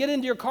you going to get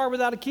into your car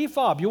without a key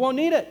fob? You won't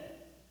need it.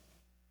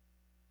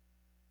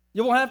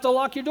 You won't have to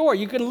lock your door.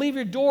 You can leave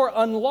your door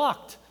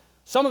unlocked.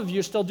 Some of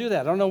you still do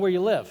that. I don't know where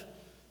you live.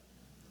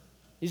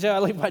 You say, I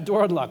leave my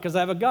door unlocked because I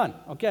have a gun.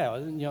 Okay,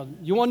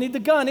 you won't need the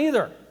gun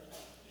either.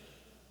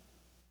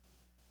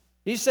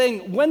 He's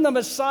saying when the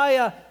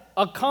Messiah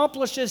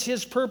accomplishes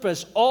his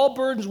purpose, all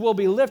burdens will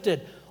be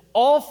lifted.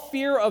 All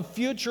fear of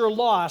future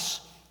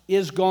loss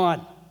is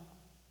gone.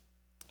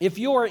 If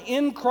you are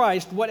in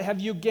Christ, what have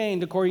you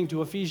gained according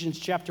to Ephesians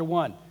chapter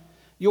 1?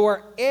 You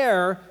are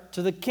heir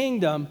to the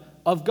kingdom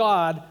of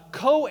God,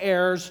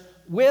 co-heirs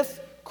with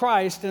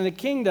Christ in a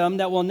kingdom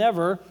that will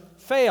never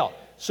fail.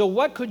 So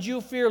what could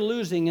you fear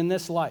losing in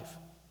this life?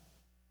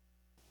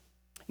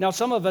 Now,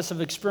 some of us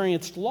have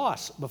experienced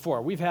loss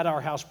before. We've had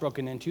our house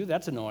broken into.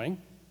 That's annoying.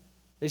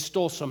 They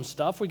stole some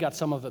stuff. We got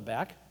some of it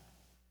back.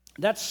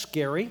 That's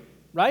scary,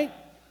 right?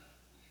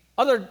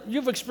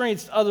 You've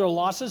experienced other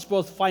losses,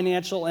 both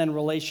financial and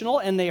relational,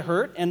 and they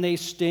hurt and they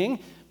sting.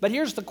 But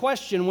here's the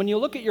question. When you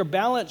look at your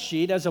balance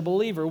sheet as a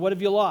believer, what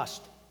have you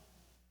lost?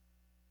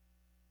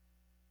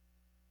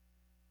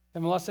 You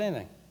haven't lost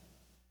anything.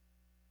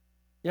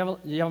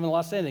 You haven't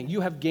lost anything.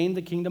 You have gained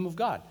the kingdom of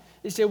God.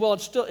 You say, well,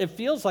 it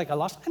feels like I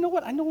lost. I know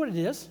what it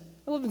is.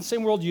 I live in the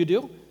same world you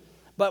do.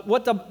 But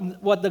what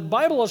the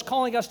Bible is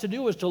calling us to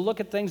do is to look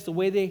at things the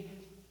way they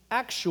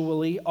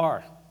actually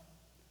are.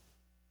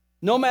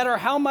 No matter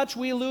how much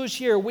we lose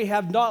here, we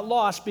have not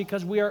lost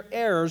because we are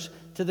heirs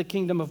to the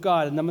kingdom of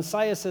God. And the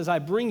Messiah says, I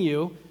bring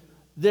you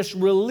this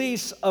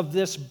release of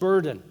this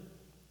burden.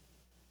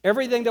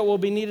 Everything that will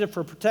be needed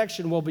for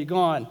protection will be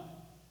gone,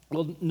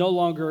 will no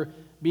longer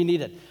be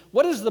needed.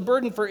 What is the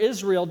burden for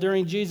Israel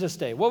during Jesus'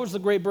 day? What was the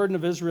great burden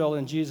of Israel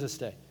in Jesus'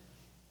 day?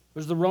 It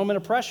was the Roman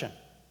oppression.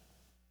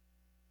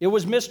 It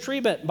was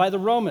mistreatment by the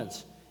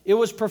Romans. It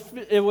was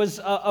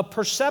a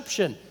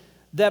perception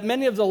that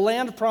many of the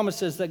land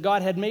promises that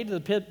God had made to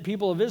the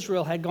people of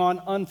Israel had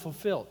gone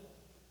unfulfilled.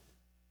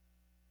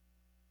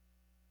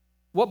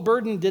 What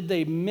burden did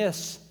they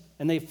miss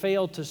and they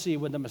failed to see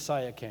when the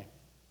Messiah came?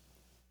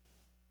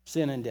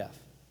 Sin and death.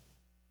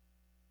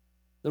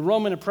 The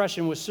Roman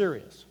oppression was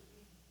serious.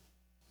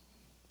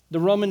 The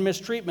Roman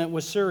mistreatment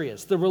was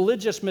serious. The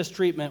religious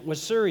mistreatment was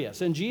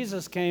serious. And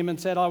Jesus came and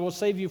said, I will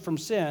save you from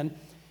sin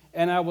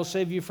and I will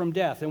save you from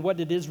death. And what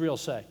did Israel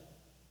say?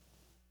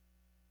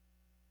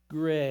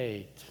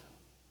 Great.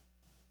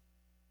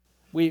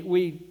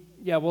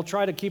 We'll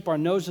try to keep our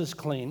noses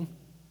clean.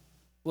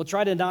 We'll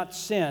try to not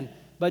sin.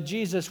 But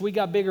Jesus, we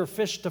got bigger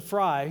fish to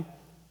fry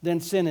than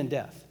sin and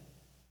death.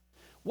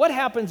 What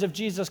happens if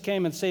Jesus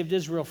came and saved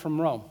Israel from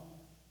Rome?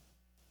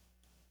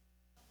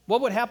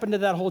 What would happen to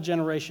that whole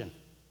generation?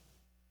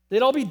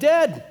 They'd all be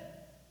dead.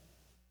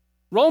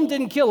 Rome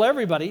didn't kill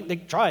everybody. They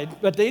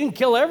tried, but they didn't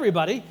kill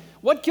everybody.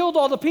 What killed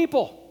all the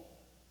people?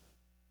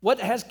 What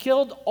has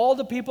killed all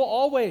the people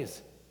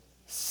always?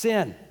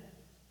 Sin.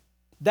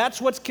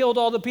 That's what's killed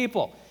all the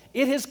people.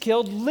 It has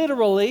killed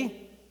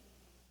literally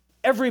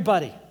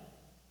everybody.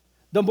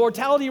 The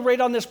mortality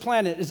rate on this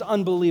planet is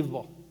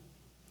unbelievable.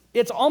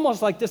 It's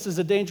almost like this is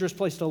a dangerous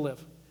place to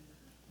live.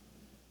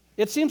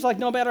 It seems like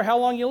no matter how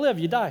long you live,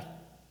 you die.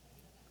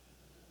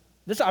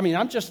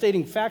 I'm just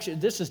stating facts.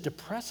 This is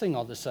depressing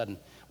all of a sudden.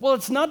 Well,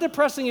 it's not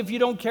depressing if you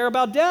don't care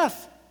about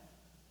death.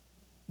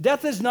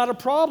 Death is not a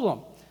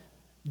problem.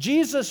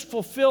 Jesus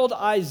fulfilled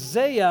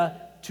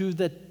Isaiah to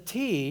the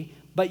T,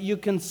 but you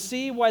can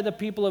see why the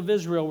people of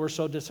Israel were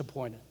so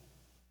disappointed.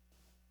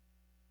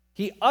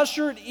 He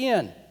ushered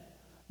in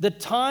the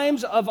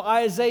times of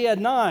Isaiah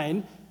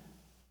 9,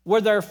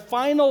 where their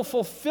final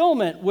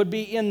fulfillment would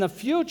be in the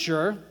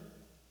future.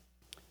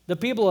 The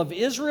people of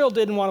Israel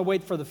didn't want to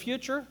wait for the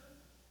future,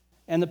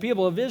 and the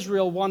people of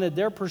Israel wanted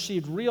their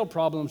perceived real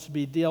problems to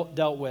be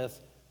dealt with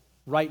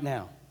right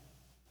now.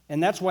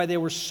 And that's why they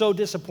were so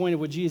disappointed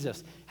with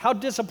Jesus. How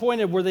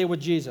disappointed were they with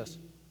Jesus?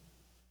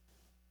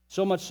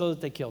 So much so that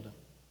they killed him.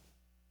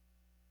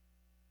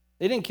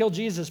 They didn't kill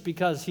Jesus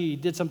because he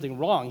did something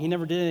wrong. He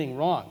never did anything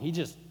wrong. He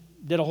just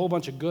did a whole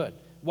bunch of good.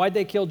 Why'd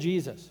they kill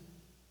Jesus?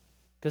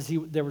 Because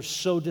they were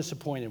so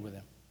disappointed with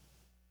him.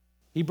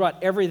 He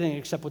brought everything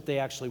except what they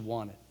actually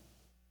wanted.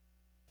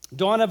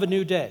 Dawn of a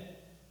new day.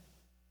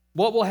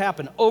 What will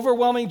happen?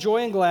 Overwhelming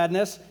joy and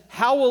gladness.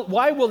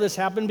 Why will this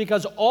happen?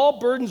 Because all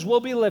burdens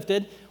will be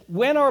lifted.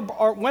 When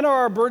are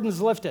our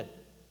burdens lifted?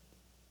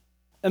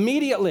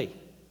 Immediately.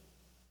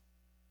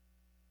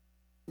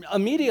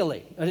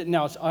 Immediately.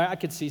 Now, I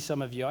could see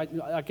some of you.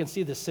 I can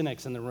see the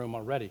cynics in the room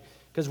already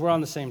because we're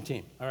on the same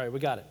team. All right, we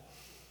got it.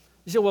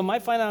 You say, well, my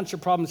financial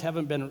problems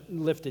haven't been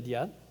lifted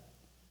yet.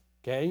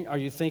 Okay, are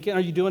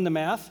you doing the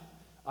math?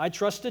 I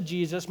trusted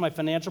Jesus. My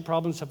financial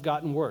problems have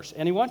gotten worse.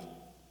 Anyone?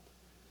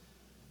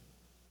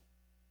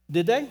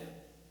 Did they?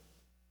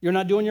 You're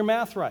not doing your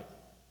math right.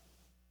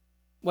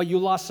 Well, you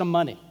lost some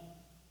money.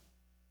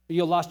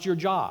 You lost your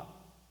job.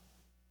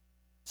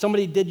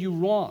 Somebody did you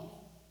wrong.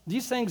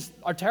 These things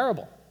are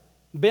terrible.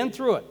 Been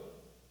through it.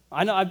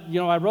 I know.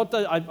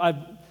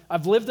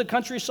 I've lived the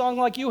country song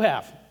like you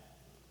have.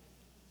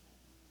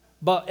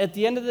 But at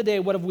the end of the day,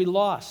 what have we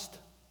lost?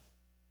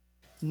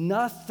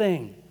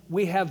 Nothing.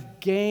 We have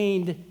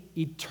gained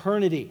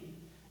eternity.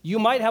 You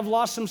might have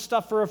lost some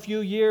stuff for a few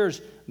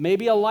years,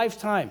 maybe a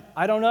lifetime.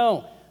 I don't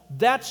know.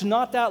 That's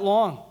not that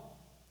long.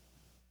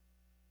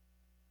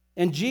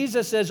 And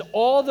Jesus says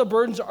all the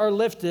burdens are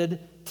lifted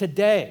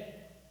today.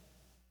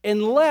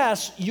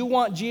 Unless you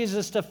want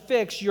Jesus to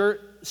fix your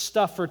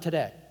stuff for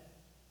today.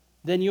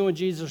 Then you and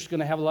Jesus are going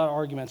to have a lot of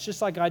arguments,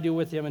 just like I do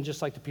with him and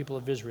just like the people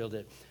of Israel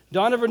did.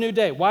 Dawn of a new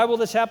day. Why will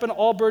this happen?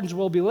 All burdens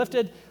will be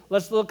lifted.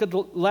 Let's look at the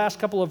last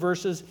couple of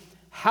verses.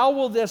 How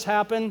will this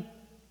happen?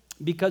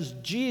 Because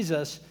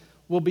Jesus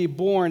will be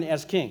born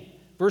as king.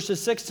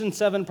 Verses 6 and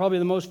 7, probably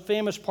the most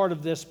famous part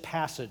of this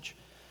passage.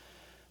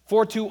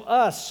 For to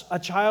us a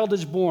child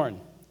is born,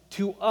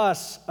 to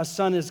us a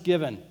son is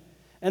given,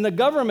 and the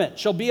government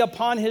shall be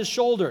upon his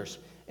shoulders,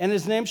 and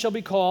his name shall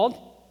be called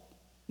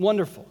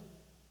Wonderful,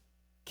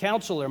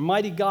 Counselor,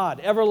 Mighty God,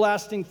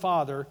 Everlasting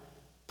Father,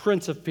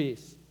 Prince of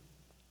Peace.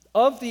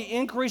 Of the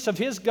increase of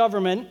his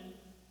government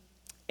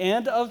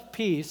and of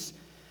peace,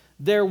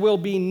 there will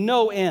be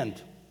no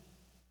end.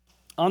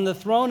 On the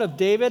throne of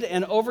David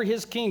and over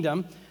his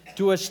kingdom,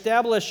 to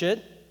establish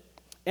it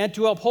and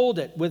to uphold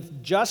it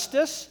with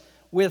justice,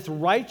 with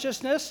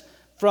righteousness,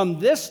 from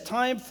this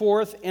time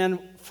forth and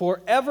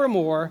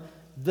forevermore.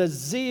 The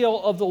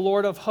zeal of the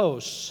Lord of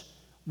hosts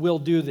will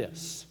do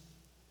this.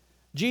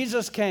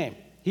 Jesus came.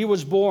 He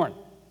was born.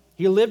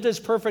 He lived his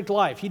perfect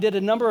life. He did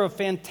a number of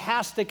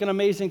fantastic and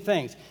amazing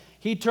things.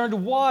 He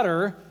turned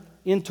water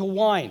into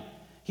wine.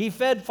 He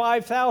fed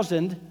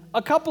 5,000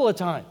 a couple of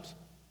times.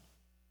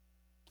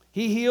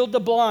 He healed the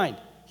blind.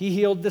 He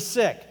healed the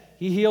sick.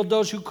 He healed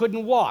those who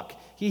couldn't walk.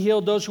 He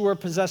healed those who were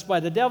possessed by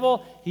the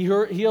devil. He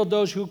healed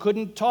those who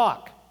couldn't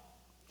talk.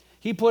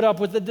 He put up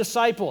with the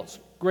disciples.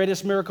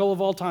 Greatest miracle of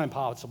all time,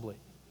 possibly.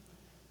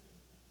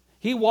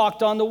 He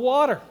walked on the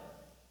water.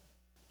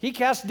 He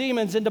cast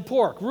demons into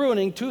pork,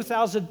 ruining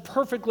 2,000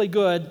 perfectly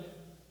good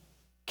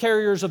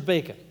carriers of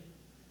bacon.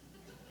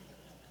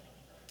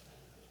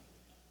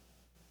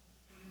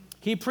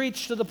 He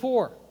preached to the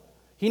poor.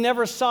 He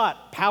never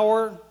sought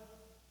power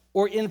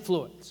or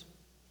influence.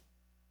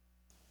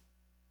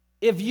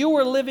 If you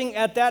were living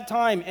at that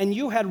time and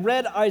you had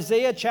read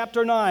Isaiah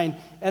chapter 9,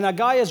 and a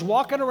guy is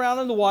walking around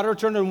in the water,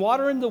 turning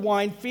water into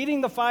wine,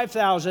 feeding the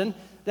 5,000,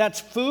 that's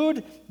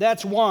food,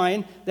 that's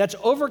wine, that's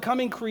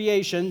overcoming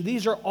creation.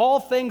 These are all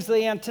things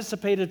they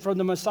anticipated from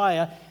the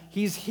Messiah.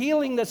 He's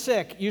healing the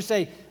sick. You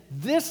say,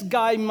 this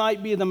guy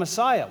might be the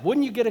Messiah.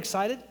 Wouldn't you get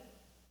excited?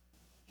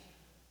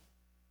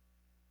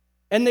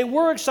 And they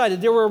were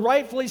excited. They were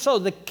rightfully so.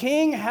 The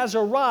king has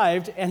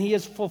arrived, and he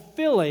is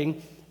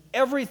fulfilling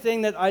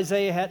everything that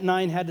Isaiah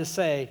 9 had to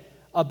say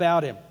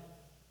about him.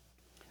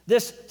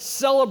 This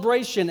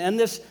celebration and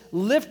this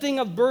lifting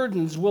of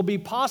burdens will be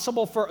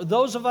possible for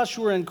those of us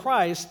who are in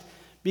Christ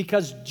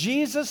because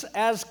Jesus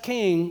as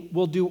King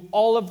will do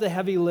all of the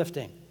heavy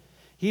lifting.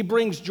 He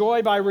brings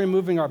joy by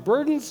removing our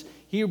burdens.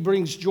 He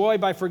brings joy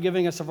by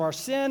forgiving us of our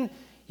sin.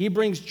 He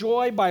brings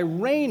joy by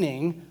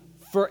reigning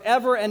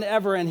forever and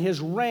ever, and his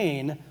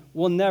reign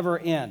will never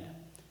end.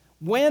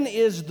 When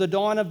is the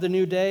dawn of the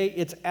new day?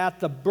 It's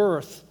at the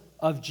birth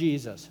of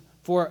Jesus.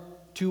 For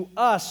to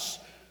us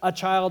a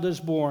child is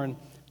born,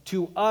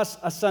 to us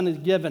a son is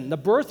given. The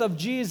birth of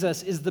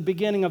Jesus is the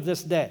beginning of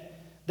this day.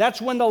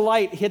 That's when the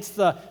light hits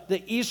the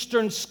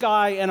eastern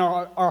sky and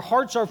our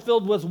hearts are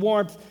filled with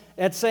warmth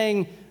at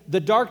saying the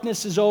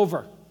darkness is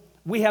over.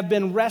 We have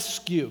been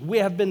rescued. We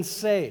have been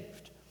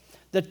saved.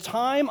 The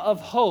time of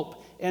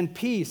hope and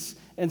peace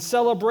and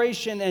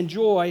celebration and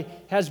joy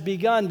has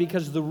begun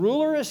because the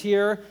ruler is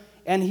here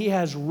and he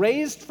has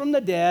raised from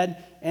the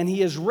dead and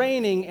he is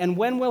reigning. And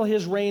when will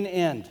his reign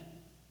end?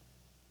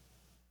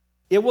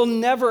 It will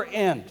never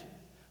end.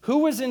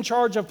 Who is in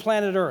charge of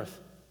planet Earth?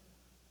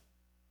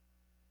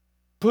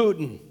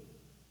 Putin.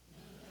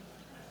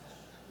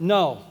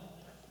 No.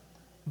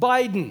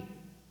 Biden.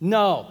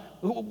 No.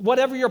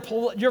 Whatever your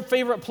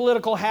favorite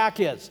political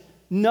hack is.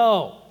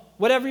 No.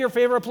 Whatever your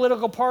favorite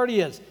political party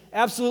is.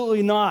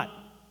 Absolutely not.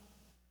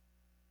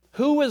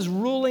 Who is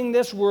ruling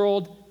this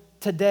world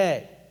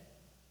today?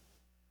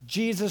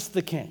 Jesus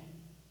the King.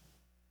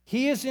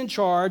 He is in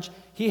charge.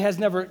 He has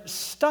never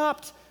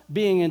stopped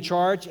being in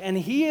charge, and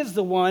he is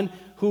the one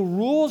who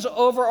rules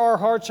over our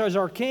hearts as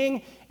our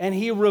king, and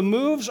he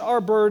removes our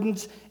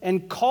burdens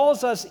and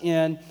calls us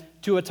in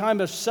to a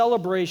time of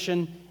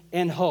celebration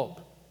and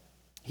hope.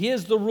 He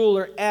is the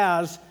ruler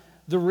as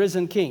the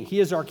risen king. He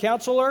is our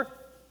counselor.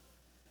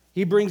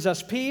 He brings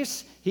us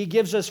peace. He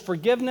gives us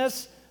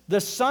forgiveness.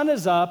 The sun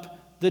is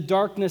up. The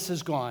darkness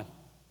is gone.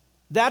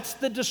 That's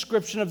the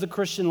description of the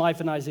Christian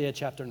life in Isaiah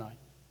chapter 9.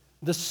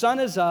 The sun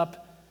is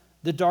up.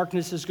 The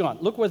darkness is gone.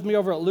 Look with me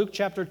over at Luke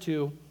chapter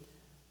 2,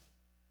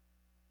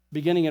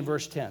 beginning in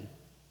verse 10.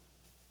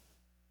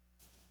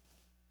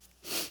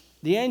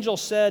 The angel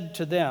said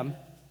to them,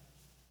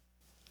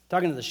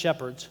 talking to the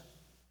shepherds,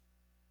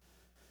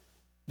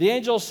 the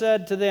angel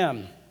said to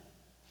them,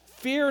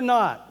 "Fear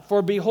not,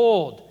 for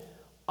behold,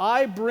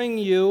 I bring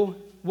you,"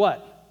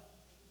 what?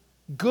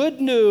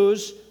 "Good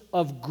news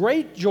of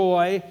great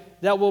joy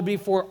that will be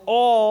for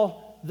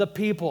all the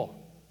people.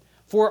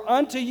 For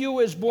unto you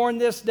is born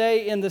this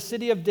day in the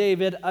city of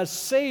David a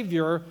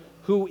Savior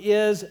who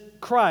is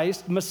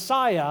Christ,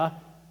 Messiah,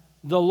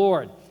 the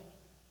Lord."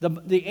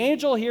 The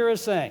angel here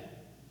is saying,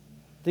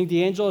 I think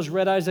the angel has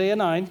read Isaiah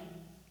 9,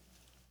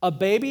 a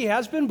baby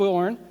has been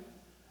born.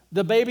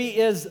 The baby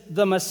is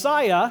the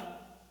Messiah.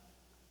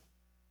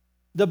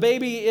 The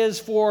baby is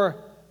for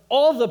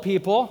all the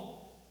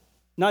people,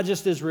 not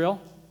just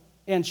Israel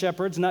and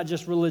shepherds, not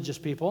just religious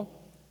people.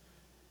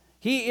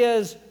 He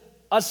is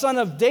a son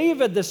of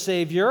David, the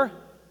Savior.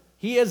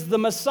 He is the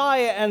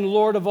Messiah and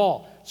Lord of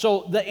all.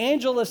 So the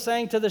angel is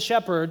saying to the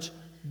shepherds,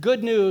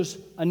 good news,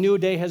 a new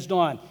day has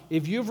dawned.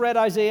 If you've read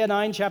Isaiah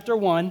 9, chapter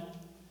 1,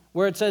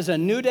 where it says a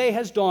new day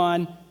has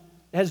dawned,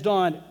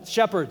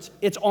 shepherds,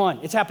 it's on,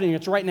 it's happening,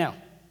 it's right now.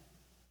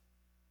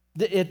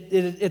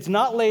 It's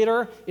not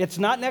later, it's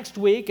not next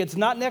week, it's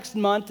not next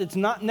month, it's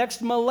not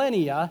next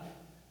millennia.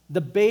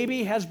 The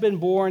baby has been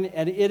born,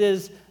 and it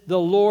is the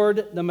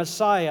Lord, the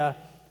Messiah,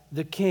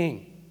 the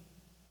King.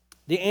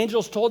 The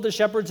angels told the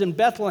shepherds in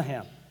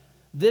Bethlehem,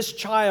 this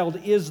child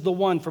is the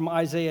one from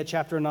Isaiah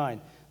chapter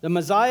 9. The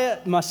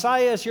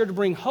Messiah is here to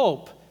bring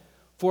hope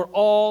for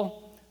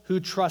all who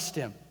trust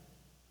him.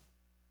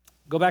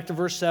 Go back to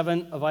verse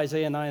 7 of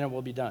Isaiah 9 and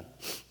we'll be done.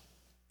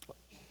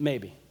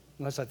 Maybe,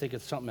 unless I think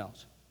it's something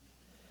else.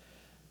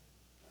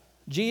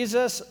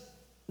 Jesus'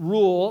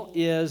 rule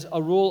is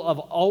a rule of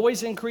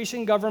always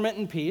increasing government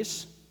and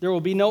peace. There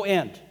will be no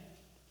end.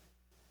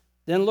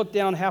 Then look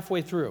down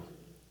halfway through.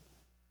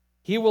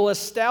 He will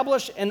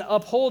establish and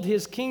uphold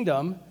his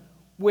kingdom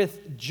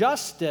with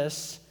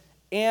justice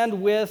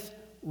and with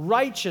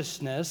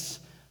righteousness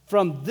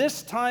from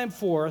this time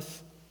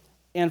forth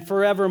and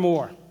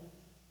forevermore.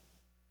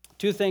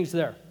 Two things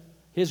there.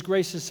 His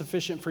grace is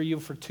sufficient for you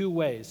for two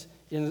ways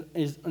in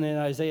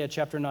Isaiah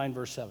chapter 9,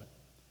 verse 7.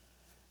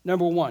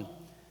 Number one,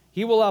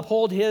 he will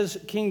uphold his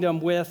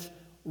kingdom with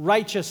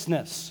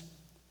righteousness.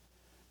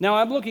 Now,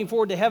 I'm looking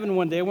forward to heaven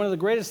one day. One of the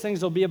greatest things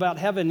that'll be about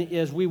heaven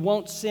is we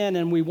won't sin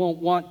and we won't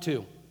want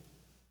to.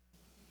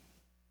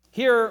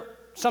 Here,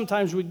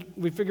 sometimes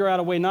we figure out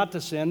a way not to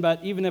sin,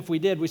 but even if we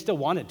did, we still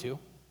wanted to.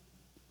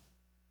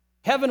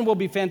 Heaven will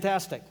be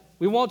fantastic.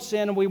 We won't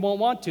sin and we won't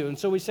want to. And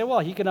so we say, well,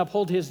 he can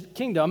uphold his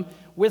kingdom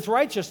with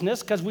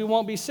righteousness because we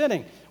won't be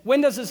sinning.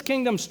 When does his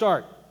kingdom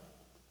start?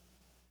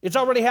 It's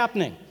already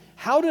happening.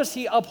 How does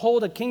he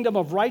uphold a kingdom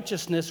of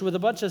righteousness with a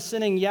bunch of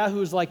sinning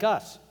yahoos like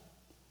us?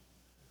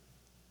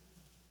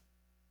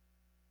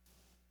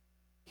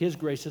 His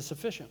grace is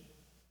sufficient.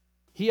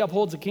 He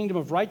upholds a kingdom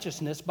of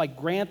righteousness by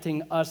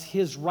granting us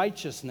his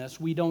righteousness.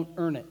 We don't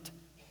earn it.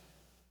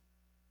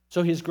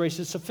 So his grace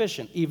is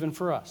sufficient, even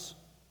for us.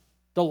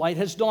 The light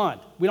has dawned.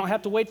 We don't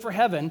have to wait for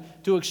heaven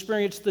to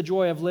experience the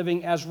joy of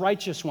living as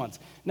righteous ones.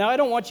 Now, I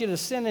don't want you to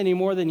sin any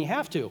more than you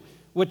have to,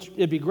 which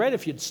it'd be great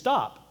if you'd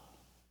stop.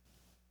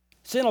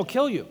 Sin will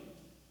kill you.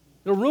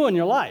 It'll ruin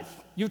your life.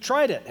 You've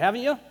tried it,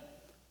 haven't you?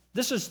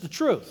 This is the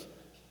truth.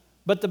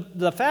 But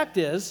the fact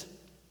is,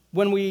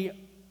 when we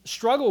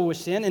struggle with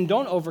sin and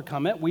don't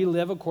overcome it, we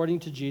live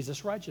according to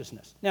Jesus'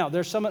 righteousness. Now,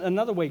 there's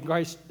another way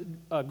grace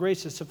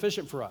is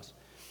sufficient for us.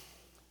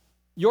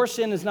 Your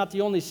sin is not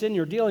the only sin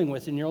you're dealing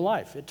with in your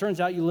life. It turns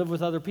out you live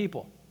with other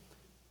people.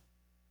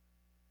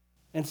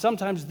 And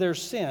sometimes their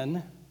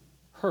sin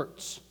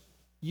hurts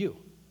you.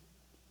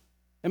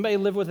 Anybody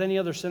live with any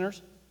other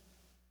sinners?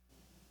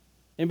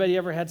 Anybody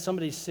ever had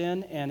somebody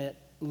sin and it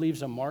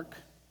leaves a mark?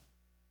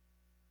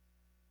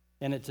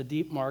 And it's a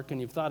deep mark and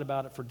you've thought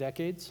about it for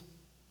decades?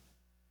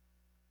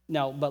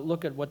 Now, but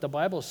look at what the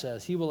Bible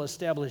says. He will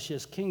establish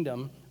his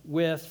kingdom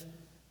with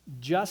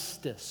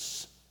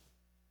justice.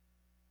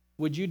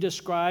 Would you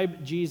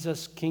describe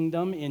Jesus'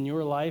 kingdom in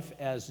your life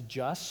as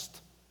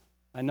just?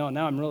 I know,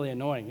 now I'm really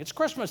annoying. It's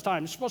Christmas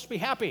time. It's supposed to be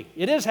happy.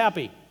 It is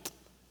happy.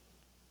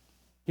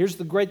 Here's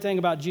the great thing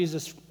about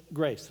Jesus'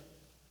 grace.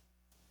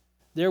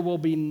 There will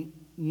be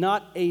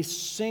not a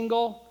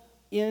single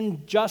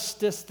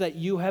injustice that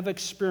you have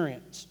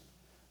experienced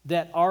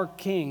that our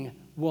King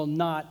will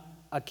not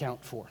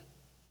account for.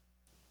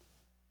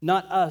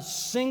 Not a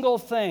single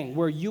thing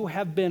where you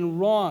have been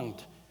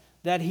wronged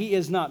that he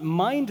is not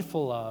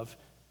mindful of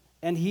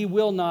and he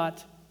will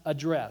not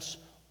address.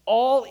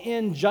 All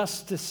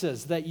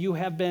injustices that you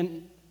have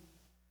been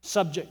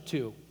subject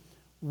to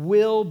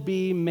will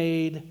be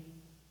made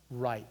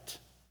right.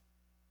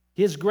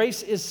 His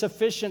grace is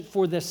sufficient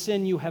for the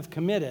sin you have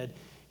committed.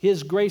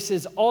 His grace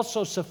is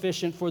also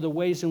sufficient for the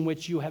ways in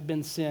which you have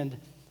been sinned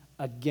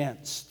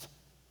against.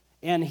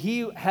 And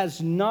he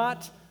has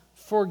not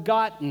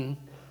forgotten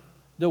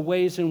the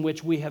ways in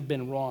which we have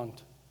been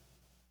wronged.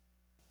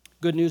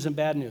 Good news and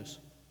bad news.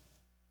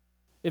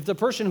 If the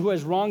person who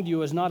has wronged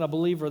you is not a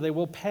believer, they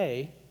will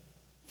pay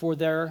for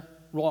their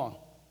wrong.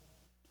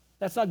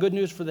 That's not good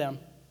news for them,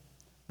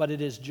 but it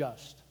is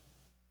just.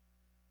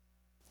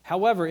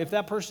 However, if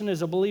that person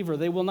is a believer,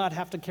 they will not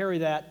have to carry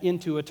that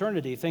into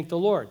eternity. Thank the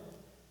Lord.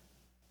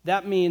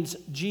 That means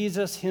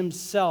Jesus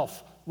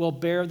himself will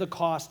bear the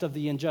cost of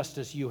the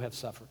injustice you have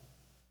suffered.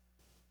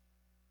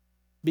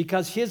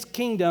 Because his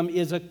kingdom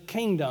is a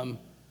kingdom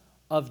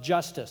of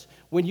justice.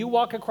 When you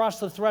walk across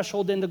the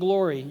threshold into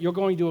glory, you're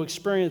going to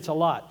experience a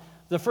lot.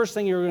 The first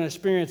thing you're going to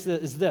experience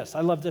is this.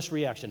 I love this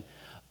reaction.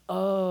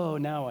 Oh,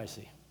 now I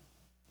see.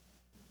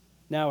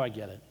 Now I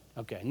get it.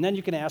 Okay, and then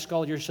you can ask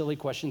all your silly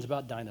questions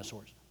about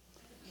dinosaurs.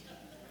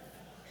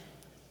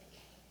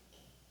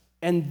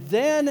 And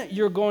then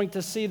you're going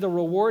to see the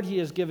reward he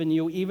has given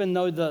you, even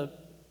though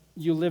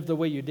you lived the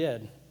way you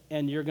did.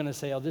 And you're going to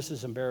say, oh, this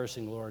is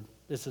embarrassing, Lord.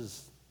 This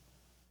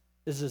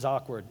is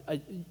awkward.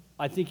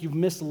 I think you've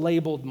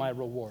mislabeled my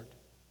reward.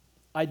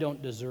 I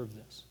don't deserve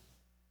this.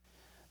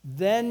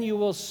 Then you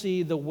will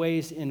see the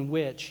ways in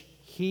which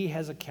he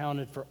has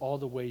accounted for all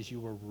the ways you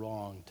were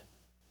wronged.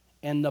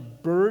 And the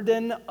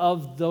burden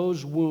of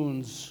those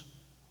wounds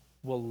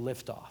will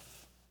lift off.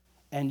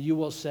 And you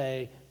will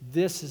say,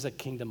 this is a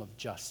kingdom of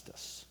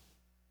justice.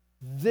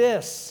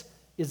 This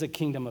is a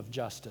kingdom of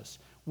justice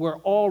where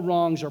all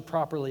wrongs are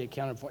properly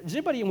accounted for. Does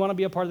anybody want to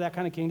be a part of that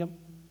kind of kingdom?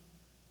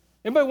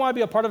 Anybody want to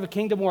be a part of a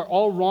kingdom where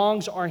all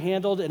wrongs are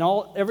handled and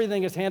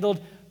everything is handled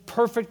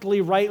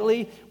perfectly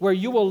rightly, where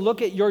you will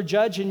look at your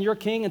judge and your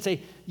king and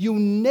say, you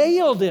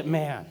nailed it,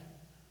 man.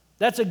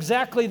 That's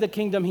exactly the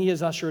kingdom he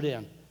has ushered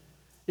in.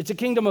 It's a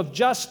kingdom of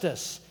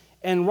justice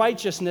and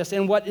righteousness.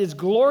 And what is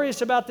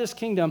glorious about this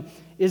kingdom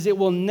is it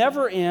will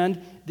never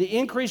end, the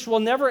increase will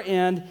never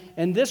end,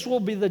 and this will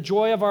be the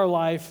joy of our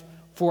life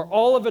for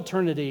all of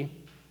eternity,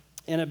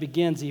 and it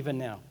begins even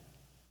now.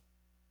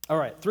 All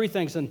right, 3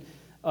 things, and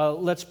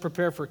let's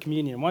prepare for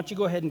communion. Why don't you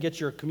go ahead and get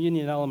your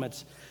communion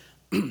elements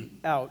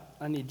out.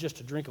 I need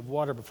just a drink of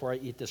water before I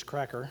eat this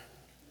cracker.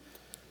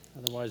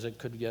 Otherwise, it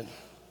could get...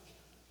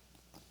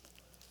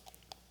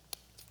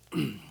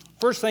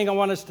 First thing I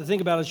want us to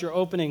think about as you're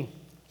opening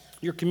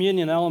your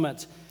communion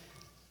elements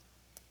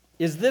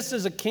is this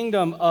is a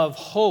kingdom of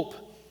hope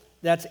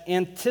that's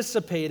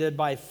anticipated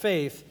by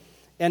faith.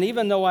 And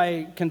even though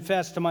I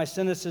confess to my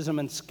cynicism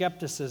and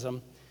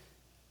skepticism,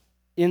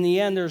 in the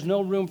end, there's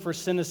no room for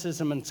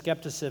cynicism and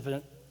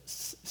skepticism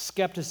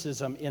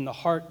in the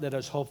heart that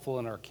is hopeful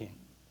in our King.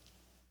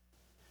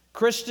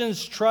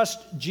 Christians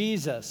trust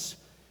Jesus,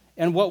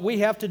 and what we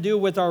have to do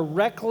with our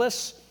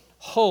reckless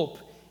hope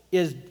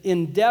is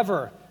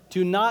endeavor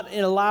to not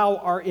allow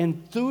our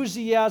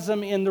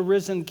enthusiasm in the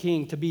risen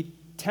King to be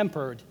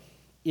tempered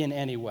in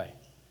any way.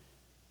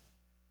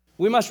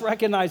 We must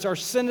recognize our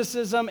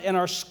cynicism and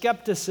our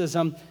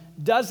skepticism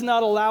does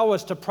not allow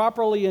us to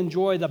properly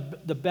enjoy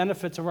the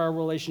benefits of our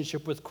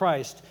relationship with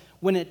Christ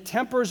when it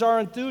tempers our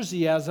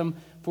enthusiasm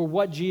for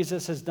what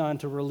Jesus has done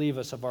to relieve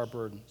us of our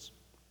burdens.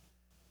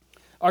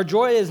 Our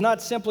joy is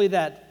not simply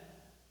that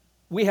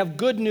we have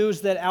good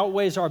news that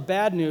outweighs our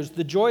bad news.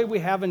 The joy we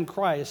have in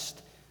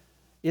Christ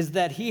is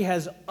that he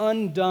has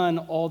undone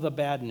all the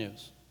bad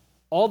news,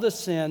 all the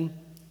sin,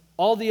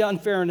 all the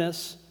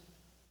unfairness.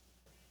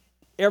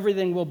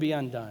 Everything will be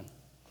undone.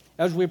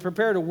 As we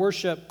prepare to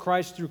worship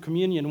Christ through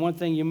communion, one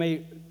thing you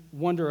may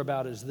wonder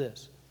about is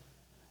this.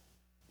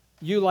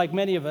 You, like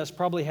many of us,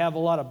 probably have a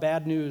lot of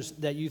bad news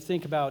that you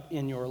think about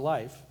in your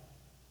life.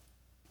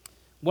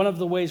 One of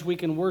the ways we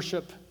can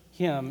worship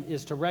him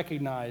is to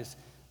recognize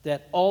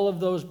that all of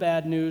those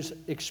bad news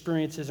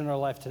experiences in our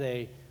life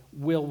today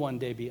will one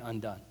day be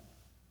undone.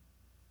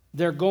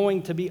 They're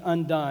going to be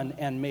undone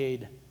and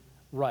made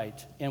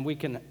right. And we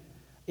can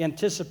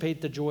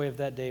anticipate the joy of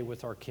that day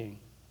with our King.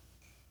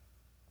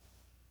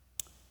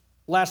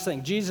 Last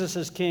thing, Jesus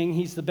is King.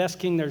 He's the best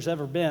King there's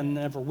ever been and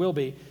ever will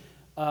be.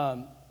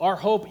 Our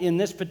hope in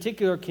this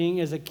particular King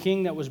is a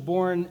King that was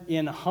born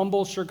in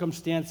humble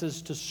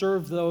circumstances to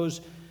serve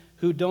those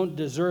who don't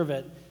deserve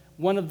it.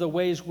 One of the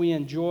ways we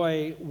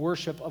enjoy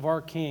worship of our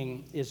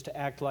King is to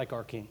act like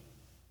our King,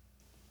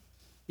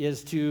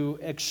 is to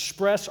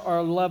express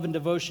our love and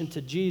devotion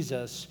to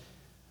Jesus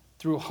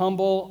through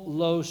humble,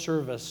 low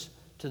service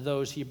to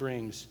those he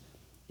brings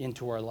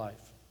into our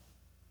life.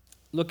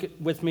 Look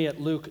with me at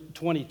Luke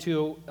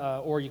 22,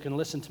 or you can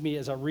listen to me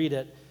as I read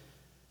it.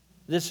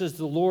 This is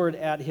the Lord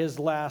at his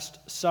Last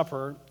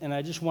Supper, and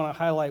I just want to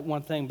highlight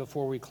one thing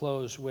before we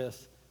close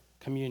with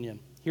communion.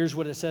 Here's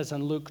what it says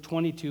in Luke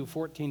 22,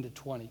 14 to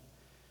 20.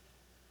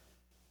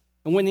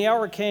 And when the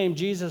hour came,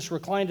 Jesus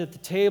reclined at the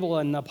table,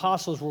 and the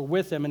apostles were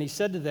with him, and he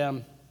said to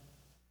them,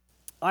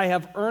 I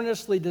have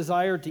earnestly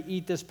desired to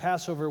eat this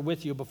Passover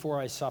with you before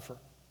I suffer.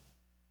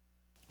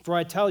 For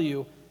I tell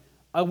you,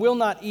 I will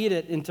not eat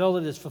it until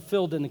it is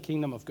fulfilled in the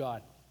kingdom of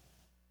God.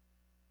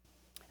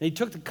 And he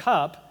took the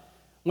cup.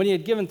 When he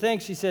had given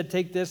thanks, he said,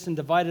 take this and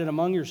divide it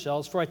among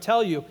yourselves. For I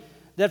tell you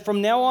that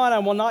from now on I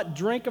will not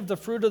drink of the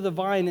fruit of the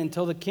vine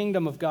until the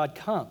kingdom of God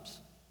comes.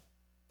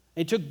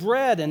 And he took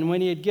bread, and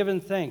when he had given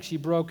thanks, he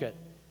broke it.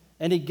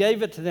 And he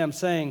gave it to them,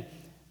 saying,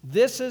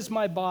 this is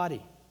my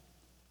body,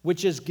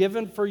 which is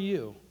given for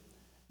you.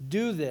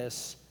 Do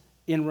this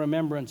in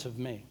remembrance of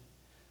me.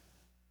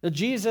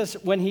 Jesus,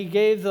 when he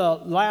gave the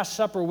Last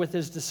Supper with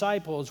his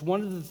disciples,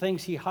 one of the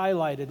things he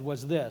highlighted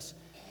was this.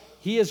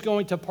 He is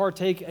going to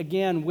partake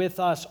again with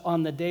us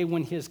on the day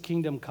when his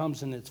kingdom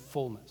comes in its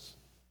fullness.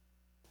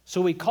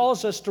 So he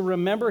calls us to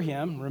remember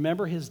him,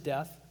 remember his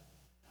death,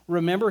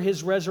 remember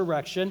his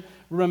resurrection,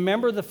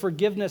 remember the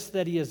forgiveness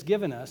that he has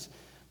given us.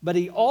 But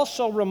he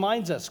also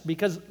reminds us,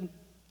 because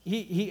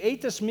he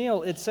ate this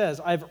meal, it says,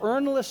 I've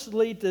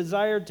earnestly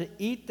desired to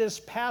eat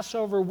this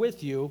Passover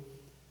with you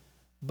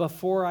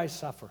before I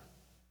suffer.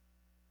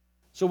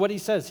 So what he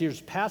says, here's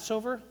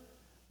Passover,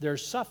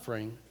 there's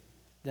suffering,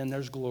 then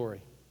there's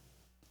glory.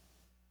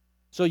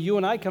 So you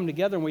and I come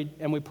together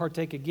and we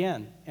partake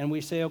again, and we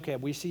say, okay,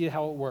 we see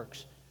how it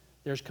works.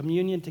 There's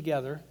communion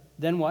together,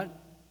 then what?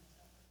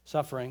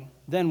 Suffering,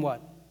 then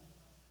what?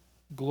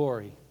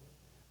 Glory.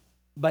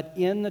 But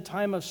in the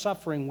time of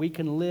suffering, we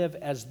can live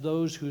as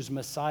those whose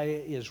Messiah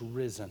is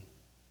risen.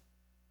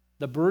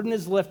 The burden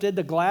is lifted,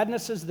 the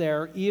gladness is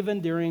there,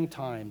 even during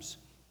times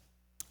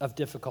of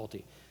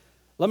difficulty.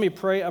 Let me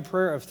pray a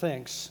prayer of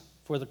thanks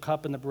for the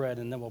cup and the bread,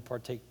 and then we'll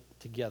partake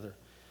together.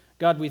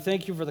 God, we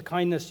thank you for the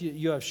kindness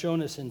you have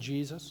shown us in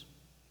Jesus.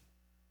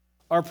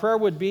 Our prayer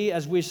would be,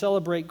 as we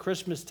celebrate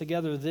Christmas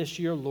together this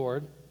year,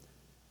 Lord,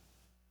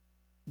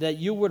 that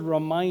you would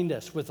remind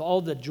us with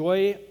all the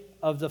joy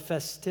of the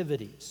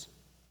festivities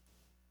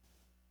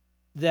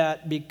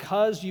that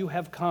because you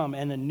have come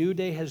and a new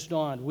day has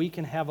dawned, we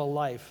can have a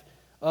life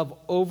of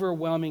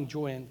overwhelming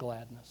joy and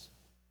gladness.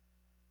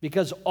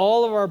 Because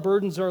all of our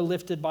burdens are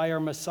lifted by our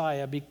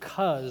Messiah,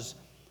 because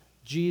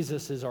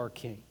Jesus is our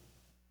King.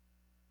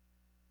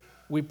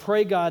 We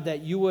pray, God,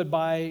 that you would,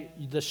 by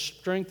the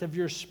strength of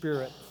your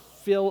Spirit,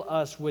 fill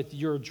us with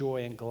your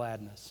joy and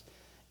gladness,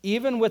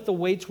 even with the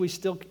weights we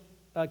still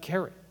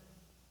carry,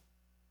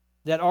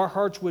 that our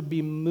hearts would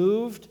be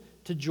moved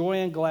to joy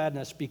and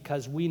gladness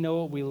because we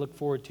know we look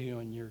forward to you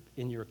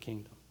in your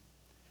kingdom.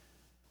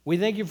 We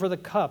thank you for the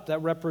cup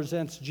that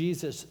represents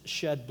Jesus'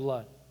 shed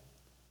blood,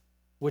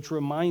 which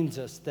reminds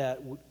us that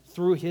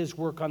through his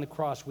work on the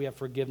cross we have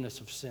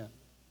forgiveness of sin.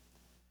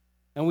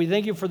 And we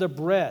thank you for the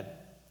bread,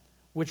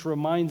 which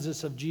reminds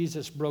us of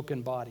Jesus'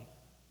 broken body,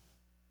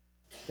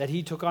 that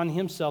he took on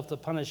himself the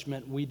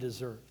punishment we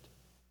deserved.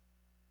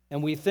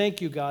 And we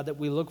thank you, God, that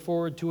we look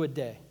forward to a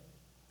day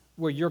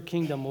where your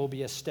kingdom will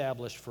be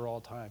established for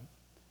all time,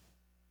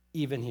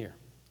 even here.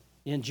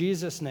 In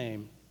Jesus'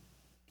 name,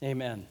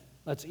 amen.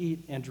 Let's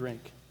eat and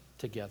drink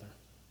together.